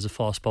seen. And as a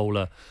fast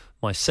bowler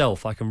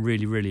myself, I can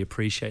really, really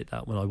appreciate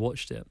that when I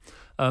watched it.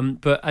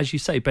 But as you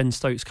say, Ben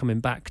Stokes coming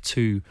back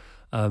to,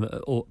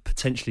 or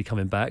potentially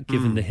coming back,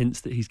 given the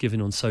hints that he's given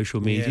on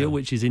social media,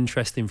 which is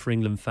interesting for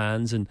England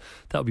fans, and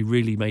that'll be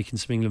really making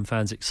some England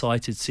fans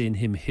excited, seeing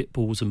him hit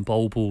balls and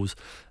bowl balls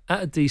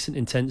at a decent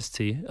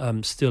intensity.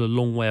 Still a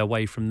long way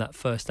away from that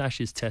first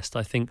Ashes test.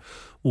 I think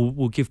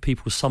will give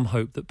people some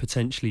hope that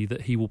potentially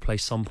that he will play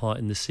some part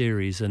in the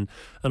series, and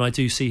I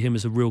do see him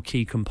as a real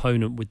key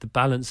component with the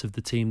balance of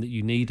the team that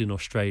you need in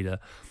Australia.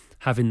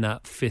 Having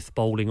that fifth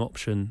bowling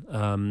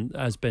option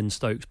as Ben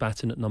Stokes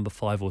batting at number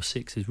 5 or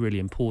 6 is really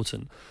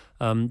important.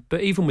 But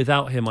even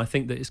without him, I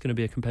think that it's going to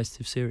be a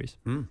competitive series.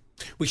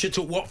 We should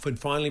talk Watford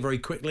finally very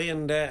quickly,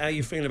 and how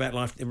you feeling about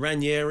life?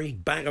 Ranieri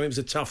back. I mean, it was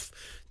a tough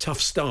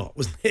start,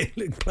 wasn't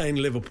it? Playing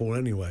Liverpool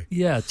anyway.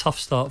 Yeah, tough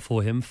start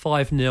for him.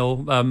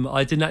 5-0.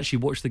 I didn't actually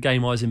watch the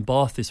game. I was in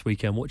Bath this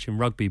weekend watching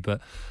rugby,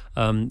 but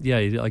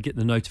I get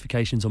the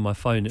notifications on my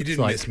phone. You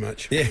didn't miss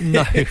much.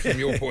 No, from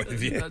your point of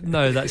view.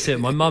 No, that's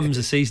it. My mum's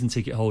a season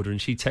ticket holder, and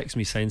she texts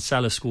me saying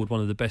Salah scored one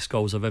of the best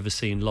goals I've ever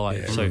seen live.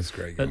 Yeah, so that's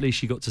great goal. At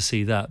least you got to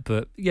see that.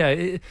 But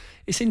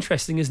it's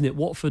interesting, isn't it?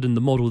 Watford and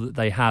the model that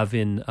they have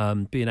in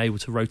being able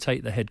to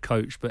rotate the head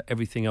coach, but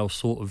everything else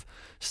sort of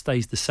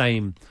stays the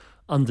same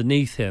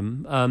underneath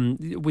him.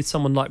 With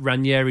someone like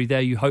Ranieri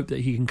there, you hope that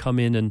he can come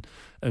in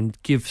and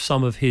give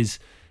some of his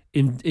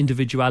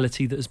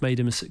individuality that has made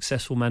him a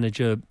successful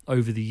manager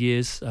over the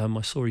years.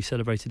 I saw he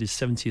celebrated his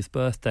 70th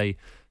birthday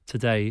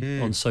today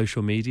on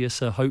social media,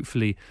 so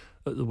hopefully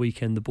at the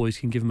weekend the boys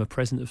can give him a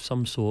present of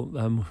some sort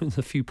with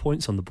a few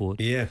points on the board.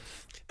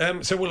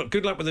 Look,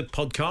 good luck with the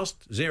podcast,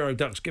 Zero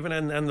Ducks Given,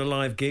 and the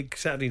live gig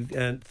Saturday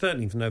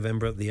 13th of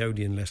November at the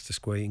Odeon, Leicester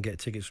Square. You can get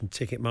tickets from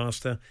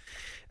Ticketmaster.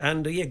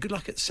 And good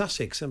luck at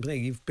Sussex.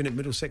 You've been at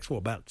Middlesex for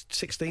about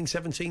 16,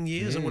 17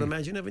 years, I would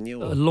imagine, haven't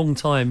you? A long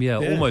time,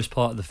 almost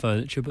part of the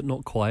furniture, but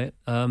not quite.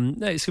 It's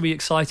going to be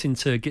exciting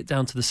to get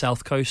down to the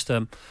South Coast.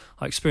 I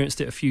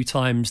experienced it a few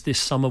times this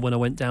summer when I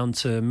went down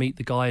to meet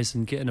the guys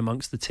and get in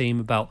amongst the team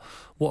about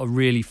what a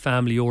really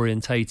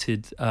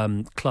family-orientated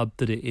club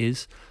that it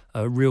is.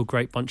 A real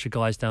great bunch of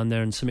guys down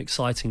there and some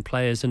exciting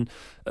players, and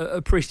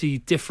a pretty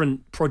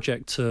different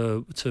project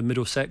to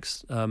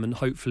Middlesex, and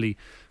hopefully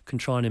can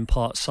try and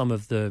impart some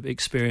of the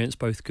experience,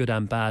 both good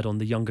and bad, on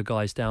the younger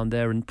guys down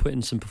there, and put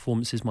in some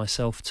performances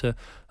myself to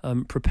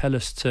propel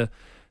us to,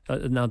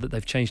 now that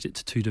they've changed it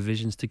to 2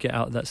 divisions, to get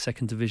out of that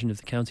second division of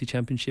the county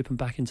championship and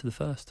back into the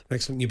first.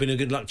 Excellent. You've been a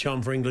good luck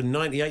charm for England.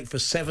 98 for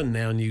 7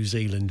 now, New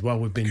Zealand, while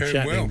we've been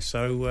chatting. Well.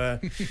 So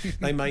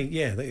they may,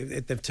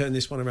 they've turned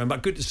this one around.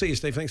 But good to see you,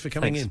 Steve. Thanks for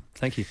coming in.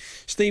 Thank you.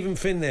 Stephen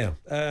Finn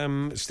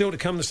now. Still to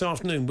come this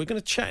afternoon. We're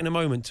going to chat in a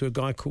moment to a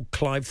guy called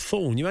Clive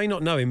Thorne. You may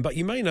not know him, but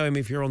you may know him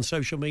if you're on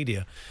social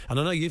media. And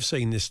I know you've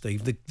seen this,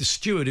 Steve. The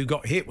steward who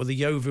got hit with a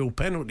Yeovil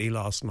penalty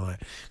last night.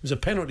 It was a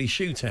penalty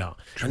shootout.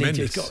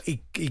 Tremendous. And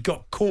he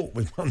got caught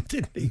with one,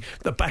 didn't he?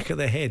 The back of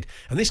the head.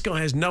 And this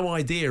guy has no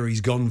idea he's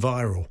gone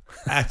viral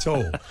at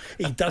all.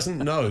 He doesn't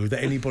know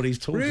that anybody's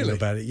talking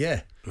about it.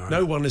 Yeah. Right.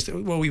 No one has.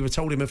 Well, we were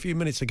told him a few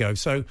minutes ago.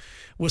 So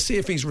we'll see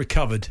if he's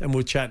recovered, and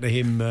we'll chat to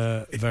him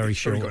very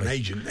shortly. He's got an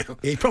agent now.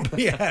 He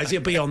probably has.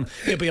 He'll be on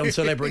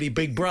Celebrity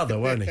Big Brother,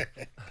 won't he?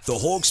 The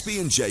Hawksbee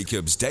and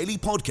Jacobs Daily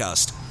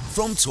Podcast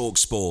from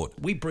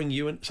TalkSport. We bring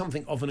you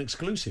something of an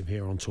exclusive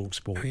here on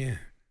TalkSport. Oh, yeah.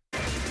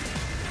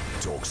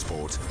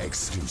 TalkSport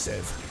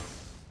exclusive.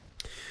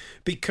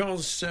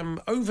 Because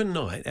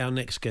overnight our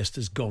next guest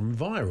has gone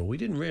viral. We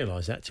didn't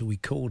realise that till we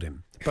called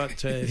him.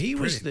 But he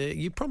was there.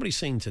 You've probably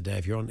seen today,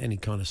 if you're on any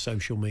kind of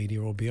social media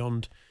or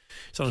beyond,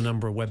 it's on a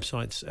number of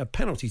websites, a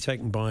penalty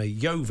taken by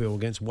Yeovil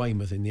against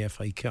Weymouth in the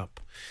FA Cup.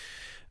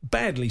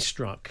 Badly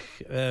struck,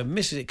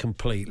 misses it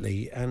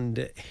completely,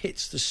 and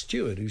hits the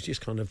steward, who's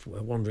just kind of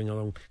wandering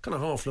along, kind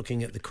of half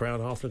looking at the crowd,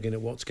 half looking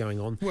at what's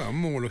going on. Well,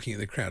 more looking at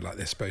the crowd like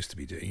they're supposed to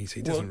be doing.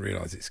 He doesn't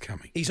realise it's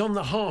coming. He's on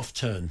the half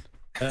turn.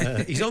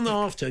 He's on the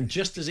half turn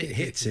just as it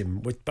hits him,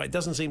 but it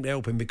doesn't seem to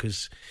help him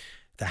because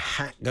the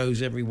hat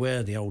goes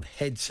everywhere, the old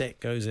headset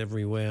goes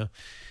everywhere.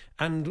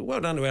 And well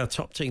done to our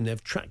top team.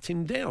 They've tracked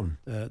him down,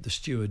 the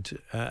steward.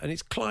 And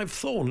it's Clive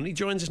Thorne, and he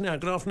joins us now.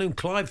 Good afternoon,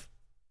 Clive.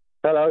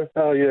 Hello,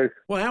 how are you?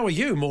 Well, how are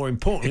you, more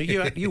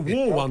importantly? You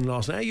wore one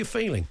last night. How are you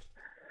feeling?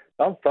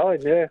 I'm fine,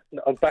 yeah.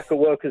 I'm back at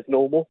work as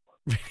normal.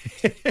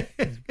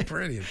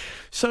 Brilliant.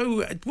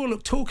 So, well,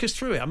 look, talk us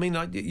through it. I mean,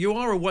 you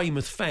are a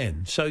Weymouth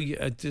fan, so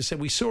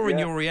we saw in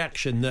your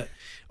reaction that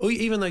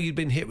even though you'd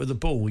been hit with the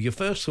ball, your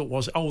first thought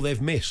was, "Oh,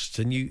 they've missed,"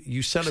 and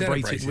you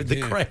celebrated with the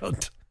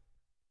crowd.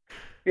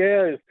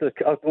 Yeah,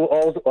 I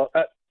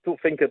was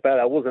thinking about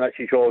it. I wasn't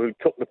actually sure who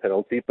took the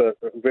penalty, but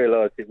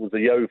realised it was a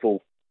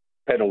Yeovil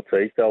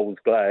penalty, so I was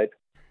glad.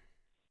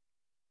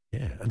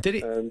 Yeah, and did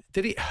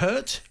it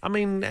hurt? I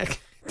mean,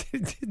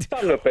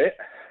 stung a bit.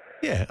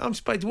 Yeah, I'm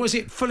surprised. Was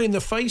it full in the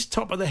face,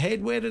 top of the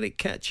head? Where did it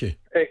catch you?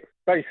 It's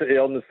basically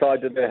on the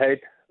side of the head,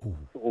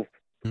 sort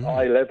of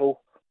eye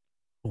level.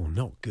 Oh,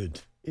 not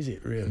good. Is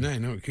it really? No,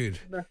 not good.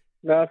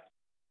 No,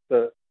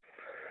 but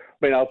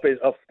I mean,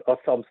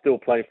 I'm still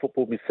playing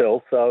football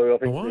myself, so I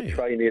think the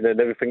training and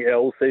everything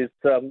else is,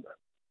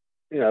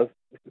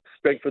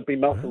 strengthened my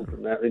muscles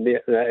in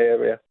that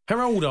area.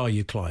 How old are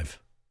you, Clive?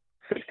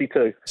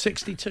 62.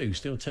 62,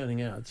 still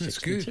turning out at 62.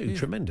 That's good, yeah.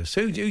 Tremendous.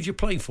 Who'd you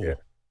play for?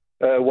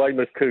 Yeah.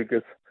 Weymouth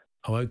Cougars.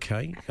 Oh,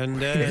 okay. And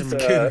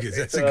Cougars,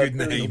 that's a good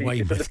name.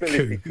 Weymouth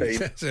Cougars.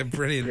 That's a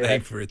brilliant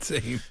name for a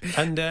team.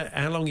 And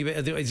how long you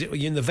been? Are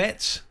you in the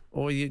vets,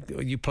 or you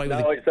play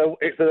with? No,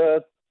 it's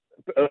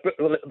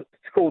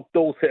called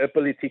Dorset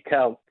Ability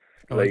Counts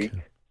League.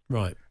 Okay.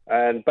 Right.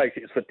 And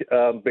basically, it's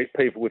for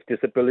people with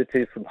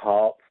disabilities, from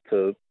hearts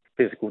to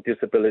physical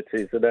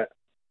disabilities, and that.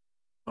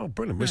 Oh,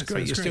 brilliant! That's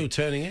great. You're still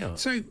turning out.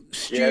 So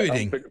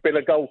stewarding. I've been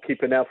a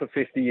goalkeeper now for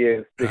 50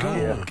 years.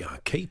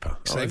 Keeper.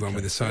 Save one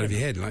with the side of your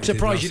head. Like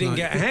surprised you didn't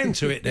get a hand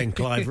to it then,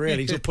 Clive.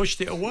 Really, you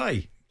pushed it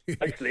away.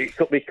 Actually, it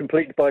took me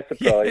completely by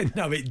surprise. Yeah,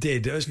 no, it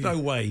did. There's no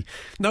way.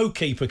 No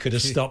keeper could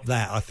have stopped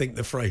that, I think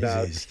the phrase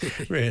is.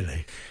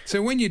 Really.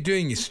 So when you're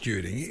doing your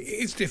stewarding,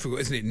 it's difficult,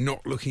 isn't it,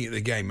 not looking at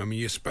the game? I mean,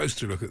 you're supposed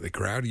to look at the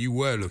crowd. You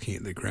were looking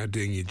at the crowd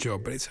doing your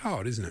job, but it's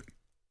hard, isn't it?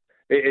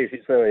 It is.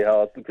 It's very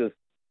hard because,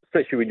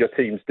 especially when your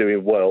team's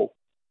doing well,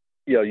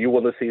 you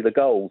want to see the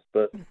goals.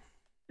 But,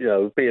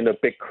 being a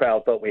big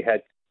crowd that we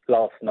had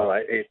last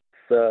night,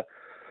 it's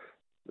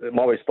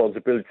my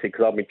responsibility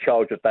because I'm in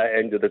charge of that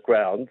end of the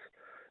ground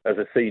as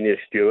a senior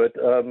steward.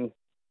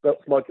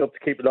 That's my job, to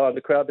keep an eye on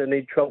the crowd. They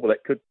need trouble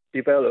that could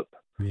develop.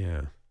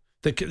 Yeah.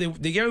 The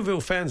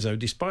Yeovil fans, though,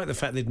 despite the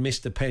fact they'd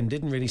missed the pen,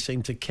 didn't really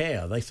seem to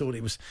care. They thought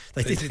it was.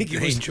 They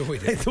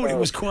enjoyed it. They thought it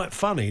was quite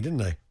funny, didn't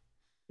they?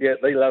 Yeah,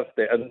 they loved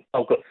it, and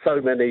I've got so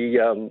many.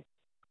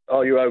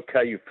 Are you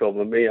okay from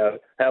them?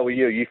 How are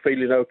you? You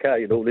feeling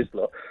okay? And all this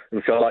lot,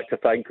 which I like to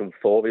thank them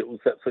for. It was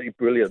absolutely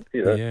brilliant.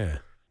 Yeah.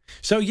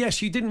 So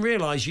yes, you didn't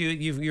realise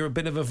you're a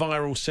bit of a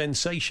viral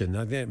sensation.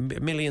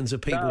 Millions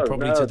of people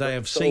today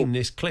have seen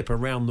this clip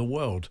around the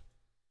world.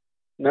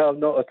 No,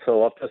 not at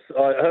all.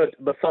 I heard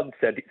my son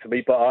said it to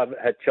me, but I haven't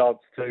had a chance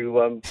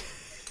to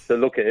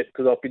look at it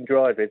because I've been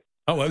driving.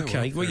 Oh,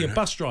 okay. Well, you're a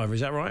bus driver,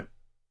 is that right?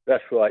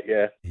 That's right,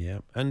 yeah. Yeah,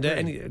 and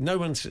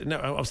obviously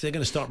they're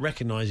going to start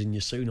recognising you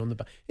soon on the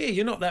bus. Yeah,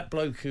 you're not that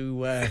bloke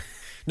who.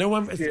 No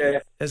one. Yeah.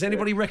 Has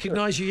anybody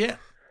recognised you yet?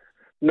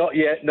 Not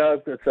yet,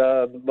 no,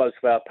 because most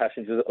of our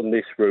passengers on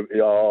this route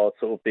are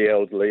sort of the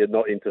elderly and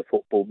not into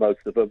football, most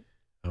of them.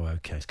 Oh,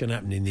 okay. It's going to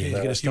happen in the end.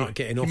 You're going to start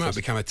getting off. You might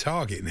become a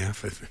target now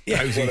for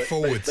nosing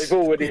forwards. They've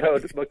already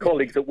heard, my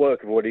colleagues at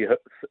work have already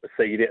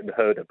seen it and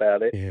heard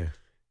about it. Yeah.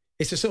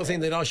 It's the sort of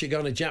thing they'd ask you to go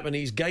on a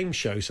Japanese game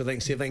show so they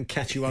can see if they can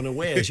catch you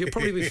unawares. You'll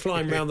probably be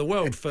flying around the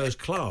world first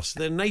class.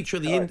 The nature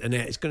of the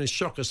internet is going to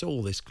shock us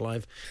all, this,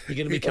 Clive. You're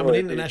going to become an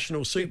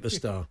international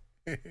superstar.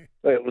 I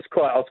was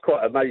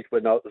quite amazed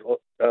when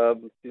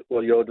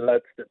your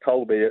lads that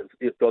told me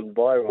it's gone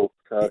viral.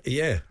 So.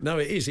 Yeah, no,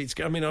 it is.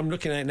 I'm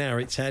looking at it now.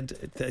 It's had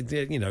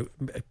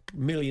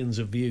millions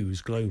of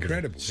views globally.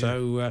 Incredible.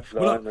 So,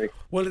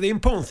 well, the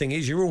important thing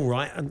is you're all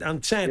right.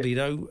 And sadly,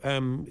 though,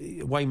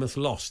 Weymouth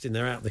lost and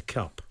they're out of the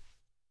cup.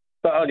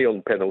 But only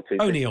on penalties.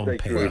 Only on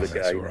penalties.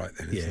 That's all right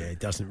then. Yeah, it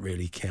doesn't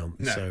really count.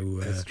 No, so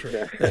that's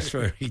true. That's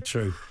very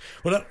true.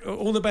 Well,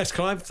 all the best,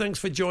 Clive. Thanks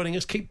for joining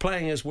us. Keep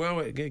playing as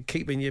well,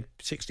 keeping you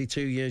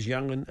 62 years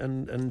young,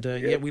 and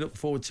we look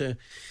forward to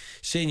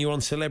seeing you on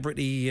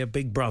Celebrity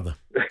Big Brother.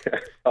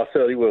 I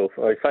certainly will.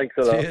 Right, thanks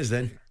a lot. Cheers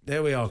then.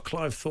 There we are.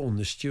 Clive Thorne,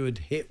 the steward,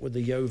 hit with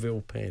the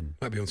Yeovil pen.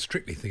 Might be on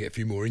Strictly to get a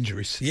few more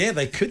injuries. Yeah,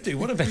 they could do.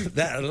 What about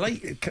that?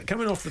 Late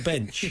coming off the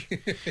bench.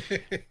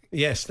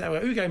 Yes,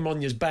 Ugo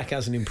Monya's back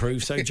hasn't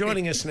improved, so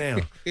joining us now,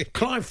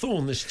 Clive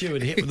Thorne, the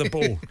steward, hit with the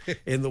ball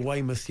in the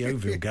Weymouth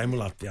Yeovil game.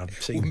 Well,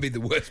 I've seen. Wouldn't be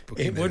the worst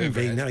booking. It wouldn't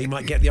be. No, he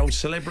might get the old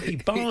celebrity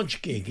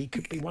barge gig. He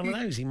could be one of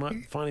those. He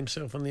might find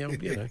himself on the old,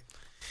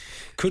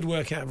 Could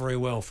work out very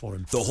well for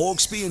him. The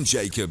Hawksbee and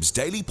Jacobs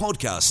Daily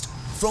Podcast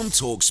from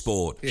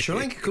TalkSport. Sri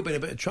Lanka could be in a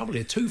bit of trouble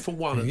here.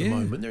 2-for-1 at the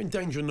moment. They're in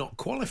danger of not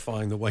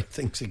qualifying the way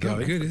things are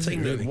going. Good, the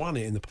team that really? won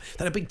it. They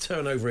had a big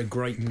turnover of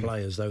great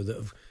players, though, that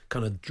have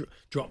kind of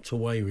dropped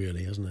away,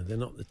 really, hasn't it? They're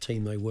not the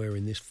team they were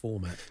in this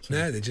format. So.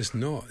 No, they're just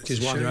not. Which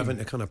is why they're having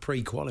to kind of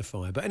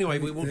pre-qualify. But anyway,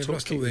 we will They've talk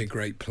lost all their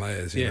great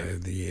players over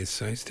the years,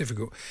 so it's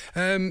difficult.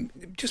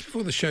 Just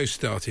before the show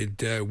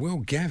started, Will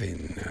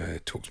Gavin,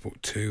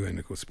 TalkSport 2, and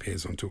of course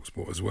appears on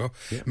TalkSport as well,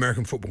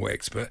 American football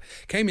expert,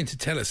 came in to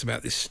tell us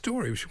about this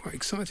story, which is quite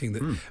exciting,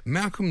 that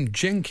Malcolm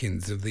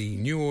Jenkins of the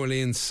New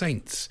Orleans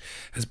Saints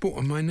has bought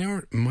a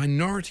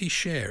minority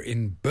share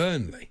in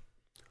Burnley.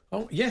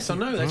 Oh, yes, I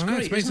know. That's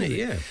great, isn't it?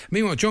 Yeah.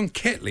 Meanwhile, John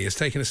Ketley has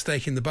taken a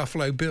stake in the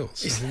Buffalo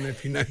Bills. I don't know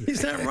if you know.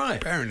 Is that right?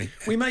 Apparently.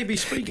 We may be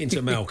speaking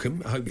to Malcolm,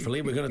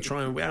 hopefully. We're going to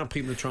try and... Our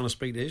people are trying to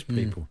speak to his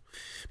people.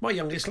 My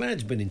youngest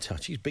lad's been in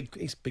touch. He's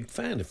a big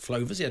fan of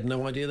Flovers. He had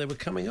no idea they were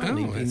coming on.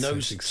 He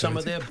knows some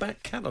of their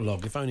back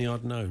catalogue, if only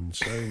I'd known.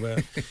 So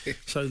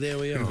so there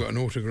we are. We've got an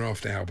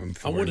autographed album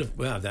for I would have...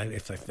 Well,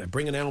 if they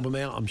bring an album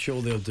out, I'm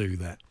sure they'll do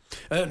that.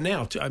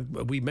 Now,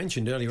 we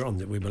mentioned earlier on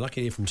that we were lucky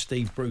to hear from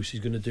Steve Bruce.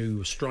 He's going to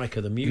do Striker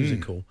the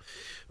musical.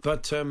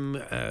 But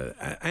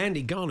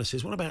Andy Garner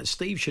says, what about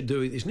Steve should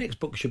do... His next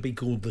book should be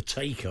called The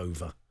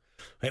Takeover.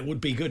 It would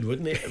be good,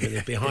 wouldn't it? I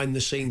mean, behind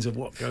the scenes of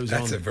what goes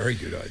on. That's a very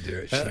good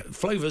idea, actually.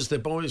 Flovers, the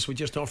boys were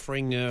just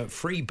offering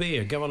free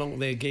beer. Go along to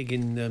their gig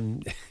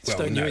in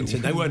Stoke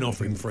Newington. They weren't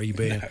offering free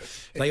beer. No.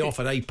 They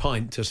offered a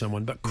pint to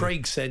someone. But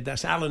Craig said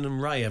that's Alan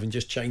and Ray having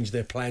just changed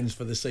their plans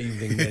for this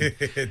evening.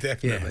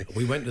 Definitely. Yeah,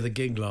 we went to the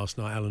gig last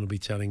night. Alan will be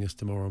telling us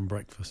tomorrow on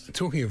breakfast.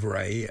 Talking of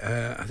Ray,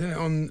 I don't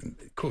know,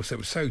 of course, it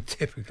was so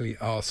typically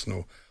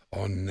Arsenal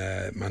on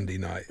Monday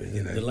night.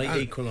 You know, the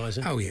late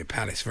equaliser. Oh, yeah,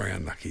 Palace very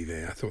unlucky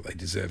there. I thought they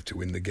deserved to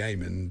win the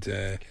game.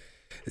 And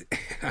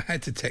I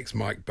had to text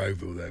Mike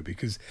Boville, though,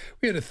 because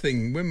we had a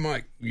thing when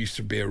Mike used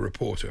to be a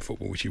reporter of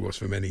football, which he was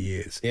for many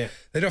years. Yeah.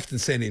 They'd often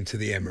send him to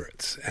the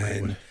Emirates.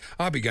 And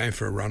I'd be going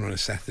for a run on a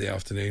Saturday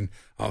afternoon.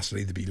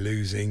 Arsenal either be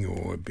losing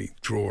or be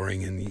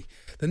drawing. And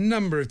the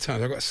number of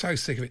times I got so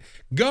sick of it.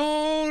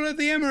 Goal at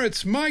the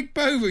Emirates, Mike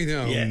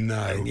Boville. Oh, yeah,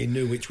 no. And you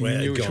knew which way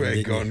it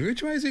had gone.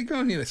 Which way has it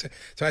gone? You know, so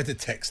I had to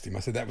text him. I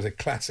said that was a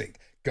classic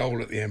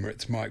goal at the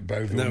Emirates, Mike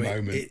Boville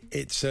moment.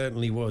 It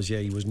certainly was. Yeah,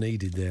 he was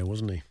needed there,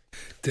 wasn't he?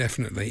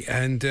 Definitely.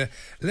 And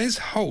Les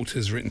Holt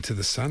has written to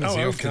The Sun, as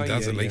he often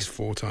does, at least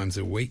 4 times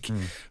a week.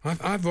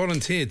 I've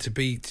volunteered to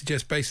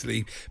just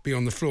basically be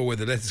on the floor where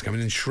the letters come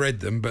in and shred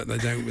them, but they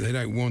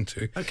don't want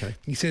to. Okay.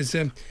 He says,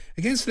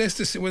 against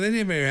Leicester City, well, they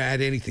never add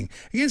anything.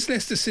 Against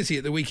Leicester City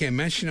at the weekend,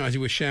 Manchester United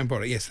were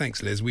shambolic. Yes,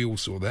 thanks, Les, we all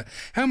saw that.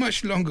 How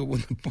much longer will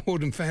the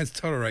board and fans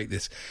tolerate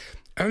this?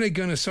 Ole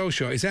Gunnar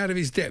Solskjaer is out of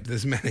his depth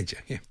as manager.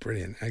 Yeah,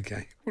 brilliant.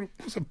 Okay.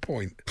 What's the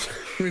point?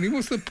 Really,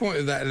 what's the point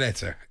of that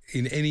letter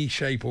in any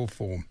shape or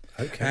form?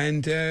 Okay.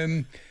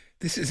 And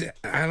this is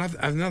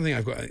another thing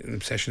I've got an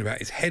obsession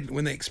about is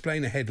when they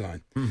explain a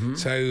headline. Mm-hmm.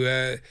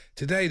 So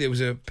today there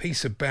was a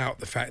piece about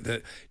the fact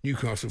that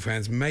Newcastle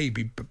fans may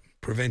be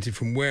prevented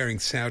from wearing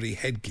Saudi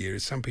headgear,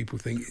 as some people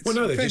think it's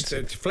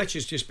offensive.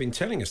 Fletcher's just been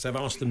telling us they've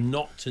asked them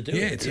not to do it.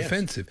 Yeah, it's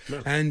offensive.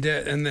 No. And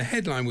the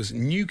headline was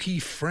Newquay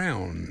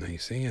Frown, you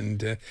see,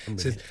 and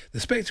says,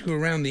 the spectacle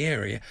around the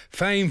area,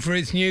 famed for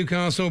its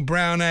Newcastle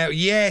brownout,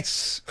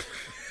 yes!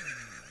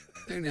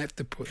 Don't have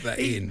to put that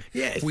in.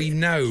 Yeah, we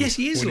know. Yes,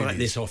 he is like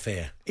this off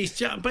air. He's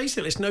just,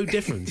 basically, it's no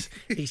difference.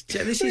 It's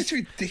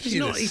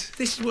ridiculous.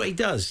 This is what he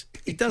does.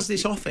 He does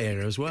this off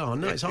air as well. I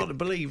know it's hard to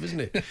believe, isn't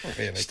it?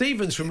 Really?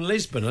 Stephen's from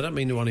Lisbon. I don't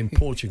mean the one in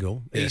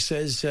Portugal. He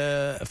says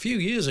a few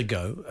years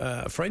ago,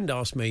 a friend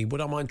asked me, would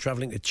I mind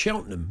travelling to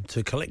Cheltenham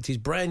to collect his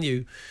brand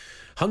new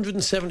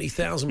 £170,000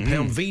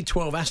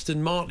 V12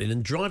 Aston Martin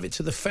and drive it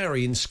to the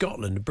ferry in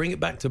Scotland and bring it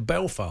back to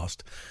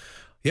Belfast.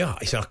 Yeah,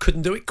 he said, I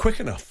couldn't do it quick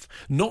enough.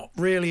 Not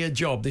really a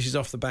job. This is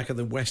off the back of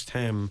the West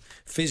Ham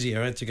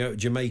physio. Had to go to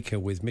Jamaica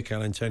with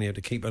Mikel Antonio to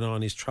keep an eye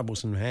on his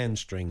troublesome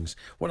hamstrings.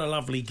 What a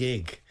lovely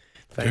gig.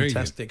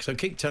 Fantastic. So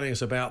keep telling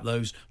us about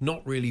those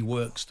not really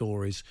work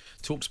stories.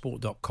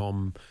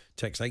 Talksport.com,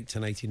 text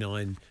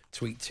 81089,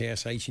 tweet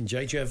TSH and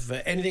J. Do you have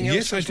anything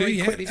else? Yes, I do,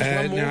 yeah. Quickly, just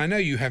one more? Now, I know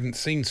you haven't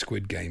seen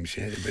Squid Games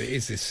yet, but it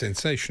is this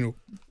sensational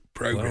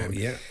programme. Well,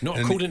 yeah. Not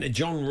according to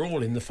John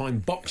Rawlin, the fine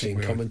boxing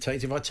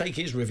commentator. If I take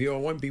his review, I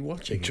won't be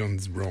watching.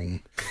 John's wrong.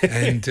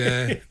 And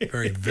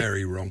very,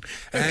 very wrong.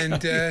 And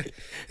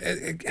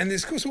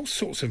there's, of course, all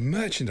sorts of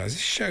merchandise.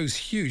 This show's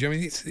huge. I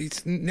mean, it's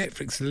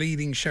Netflix's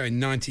leading show in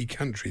 90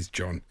 countries,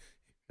 John.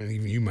 And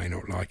even you may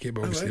not like it,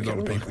 but obviously a lot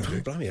of people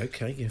do. Blimey,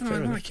 okay. Yeah, I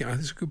like it. I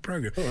think it's a good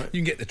programme. Right. You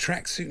can get the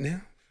tracksuit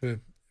now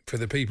for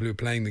the people who are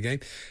playing the game.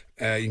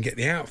 You can get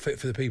the outfit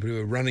for the people who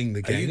are running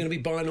the game. Are you going to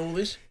be buying all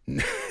this?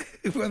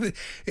 Well,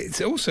 it's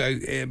also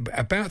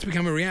about to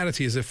become a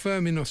reality as a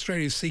firm in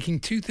Australia is seeking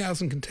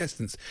 2,000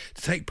 contestants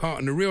to take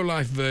part in a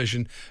real-life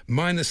version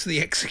minus the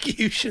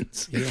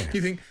executions. Yeah.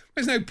 You think,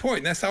 there's no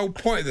point. That's the whole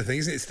point of the thing,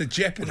 isn't it? It's the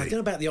jeopardy. Well, I don't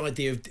know about the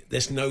idea of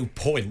there's no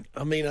point.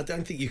 I mean, I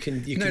don't think you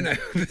can... No.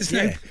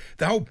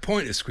 The whole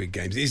point of Squid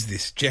Games is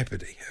this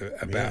jeopardy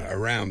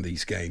around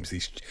these games.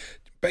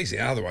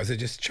 Basically, otherwise, they're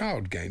just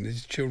child games. They're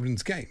just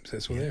children's games.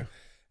 That's what they are.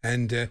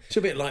 And it's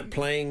a bit like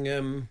playing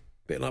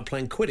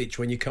Quidditch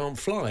when you can't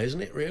fly, isn't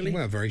it, really?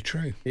 Well, very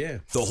true. Yeah.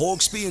 The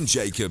Hawksby and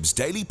Jacobs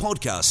Daily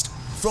Podcast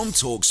from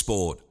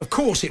TalkSport. Of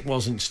course it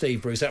wasn't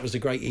Steve Bruce. That was the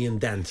great Ian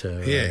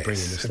Danter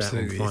bringing us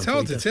absolutely. that on. It's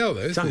hard to tell,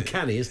 though, isn't it? It's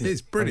uncanny, isn't it?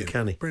 It's brilliant.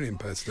 Uncanny. Brilliant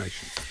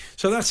impersonation.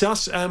 So that's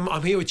us.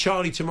 I'm here with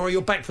Charlie tomorrow.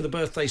 You're back for the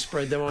birthday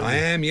spread, though, aren't you? I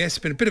am, yes. It's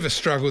been a bit of a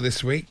struggle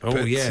this week. Oh,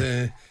 but,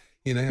 yeah.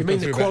 You know, you mean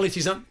the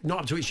quality's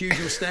not up to its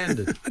usual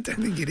standard? I don't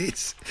think it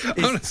is.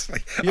 Honestly,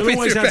 you'll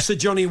always have Sir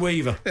Johnny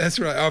Weaver. That's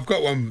right. I've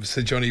got one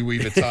Sir Johnny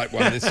Weaver type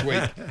one this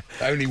week. It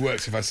only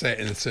works if I say it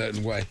in a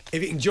certain way.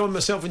 If you can join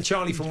myself and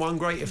Charlie from One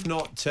Great, if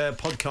not,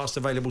 podcast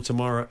available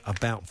tomorrow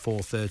about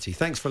 4:30.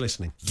 Thanks for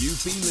listening.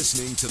 You've been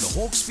listening to the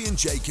Hawksby and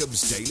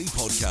Jacobs Daily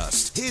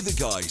Podcast. Hear the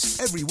guys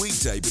every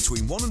weekday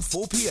between 1 and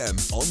 4 p.m.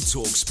 on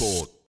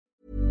TalkSport.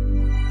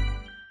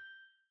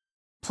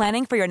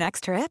 Planning for your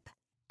next trip?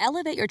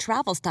 Elevate your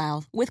travel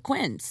style with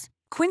Quince.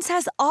 Quince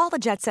has all the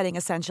jet-setting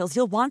essentials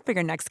you'll want for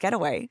your next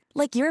getaway,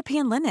 like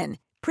European linen,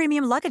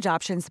 premium luggage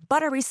options,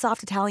 buttery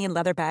soft Italian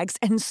leather bags,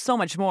 and so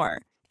much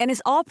more. And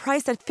is all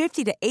priced at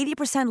 50 to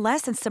 80%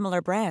 less than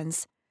similar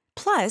brands.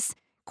 Plus,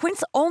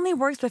 Quince only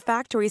works with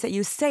factories that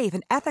use safe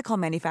and ethical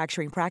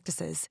manufacturing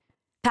practices.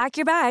 Pack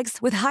your bags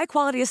with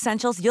high-quality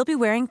essentials you'll be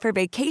wearing for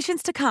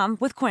vacations to come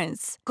with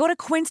Quince. Go to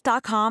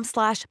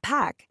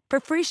quince.com/pack for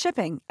free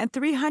shipping and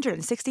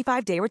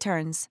 365-day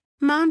returns.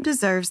 Mom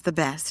deserves the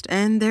best,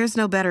 and there's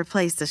no better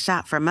place to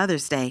shop for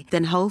Mother's Day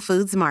than Whole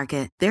Foods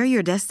Market. They're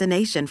your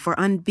destination for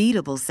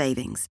unbeatable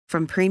savings,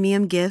 from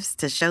premium gifts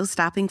to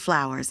show-stopping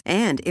flowers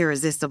and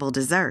irresistible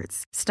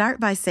desserts. Start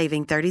by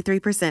saving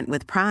 33%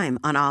 with Prime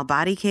on all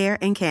body care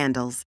and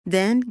candles.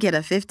 Then get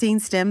a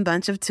 15-stem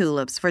bunch of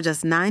tulips for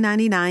just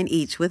 $9.99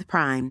 each with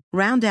Prime.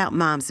 Round out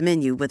Mom's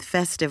menu with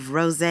festive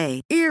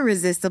rosé,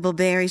 irresistible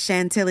berry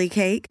chantilly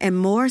cake, and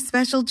more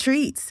special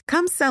treats.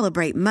 Come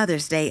celebrate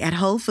Mother's Day at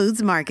Whole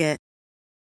Foods Market.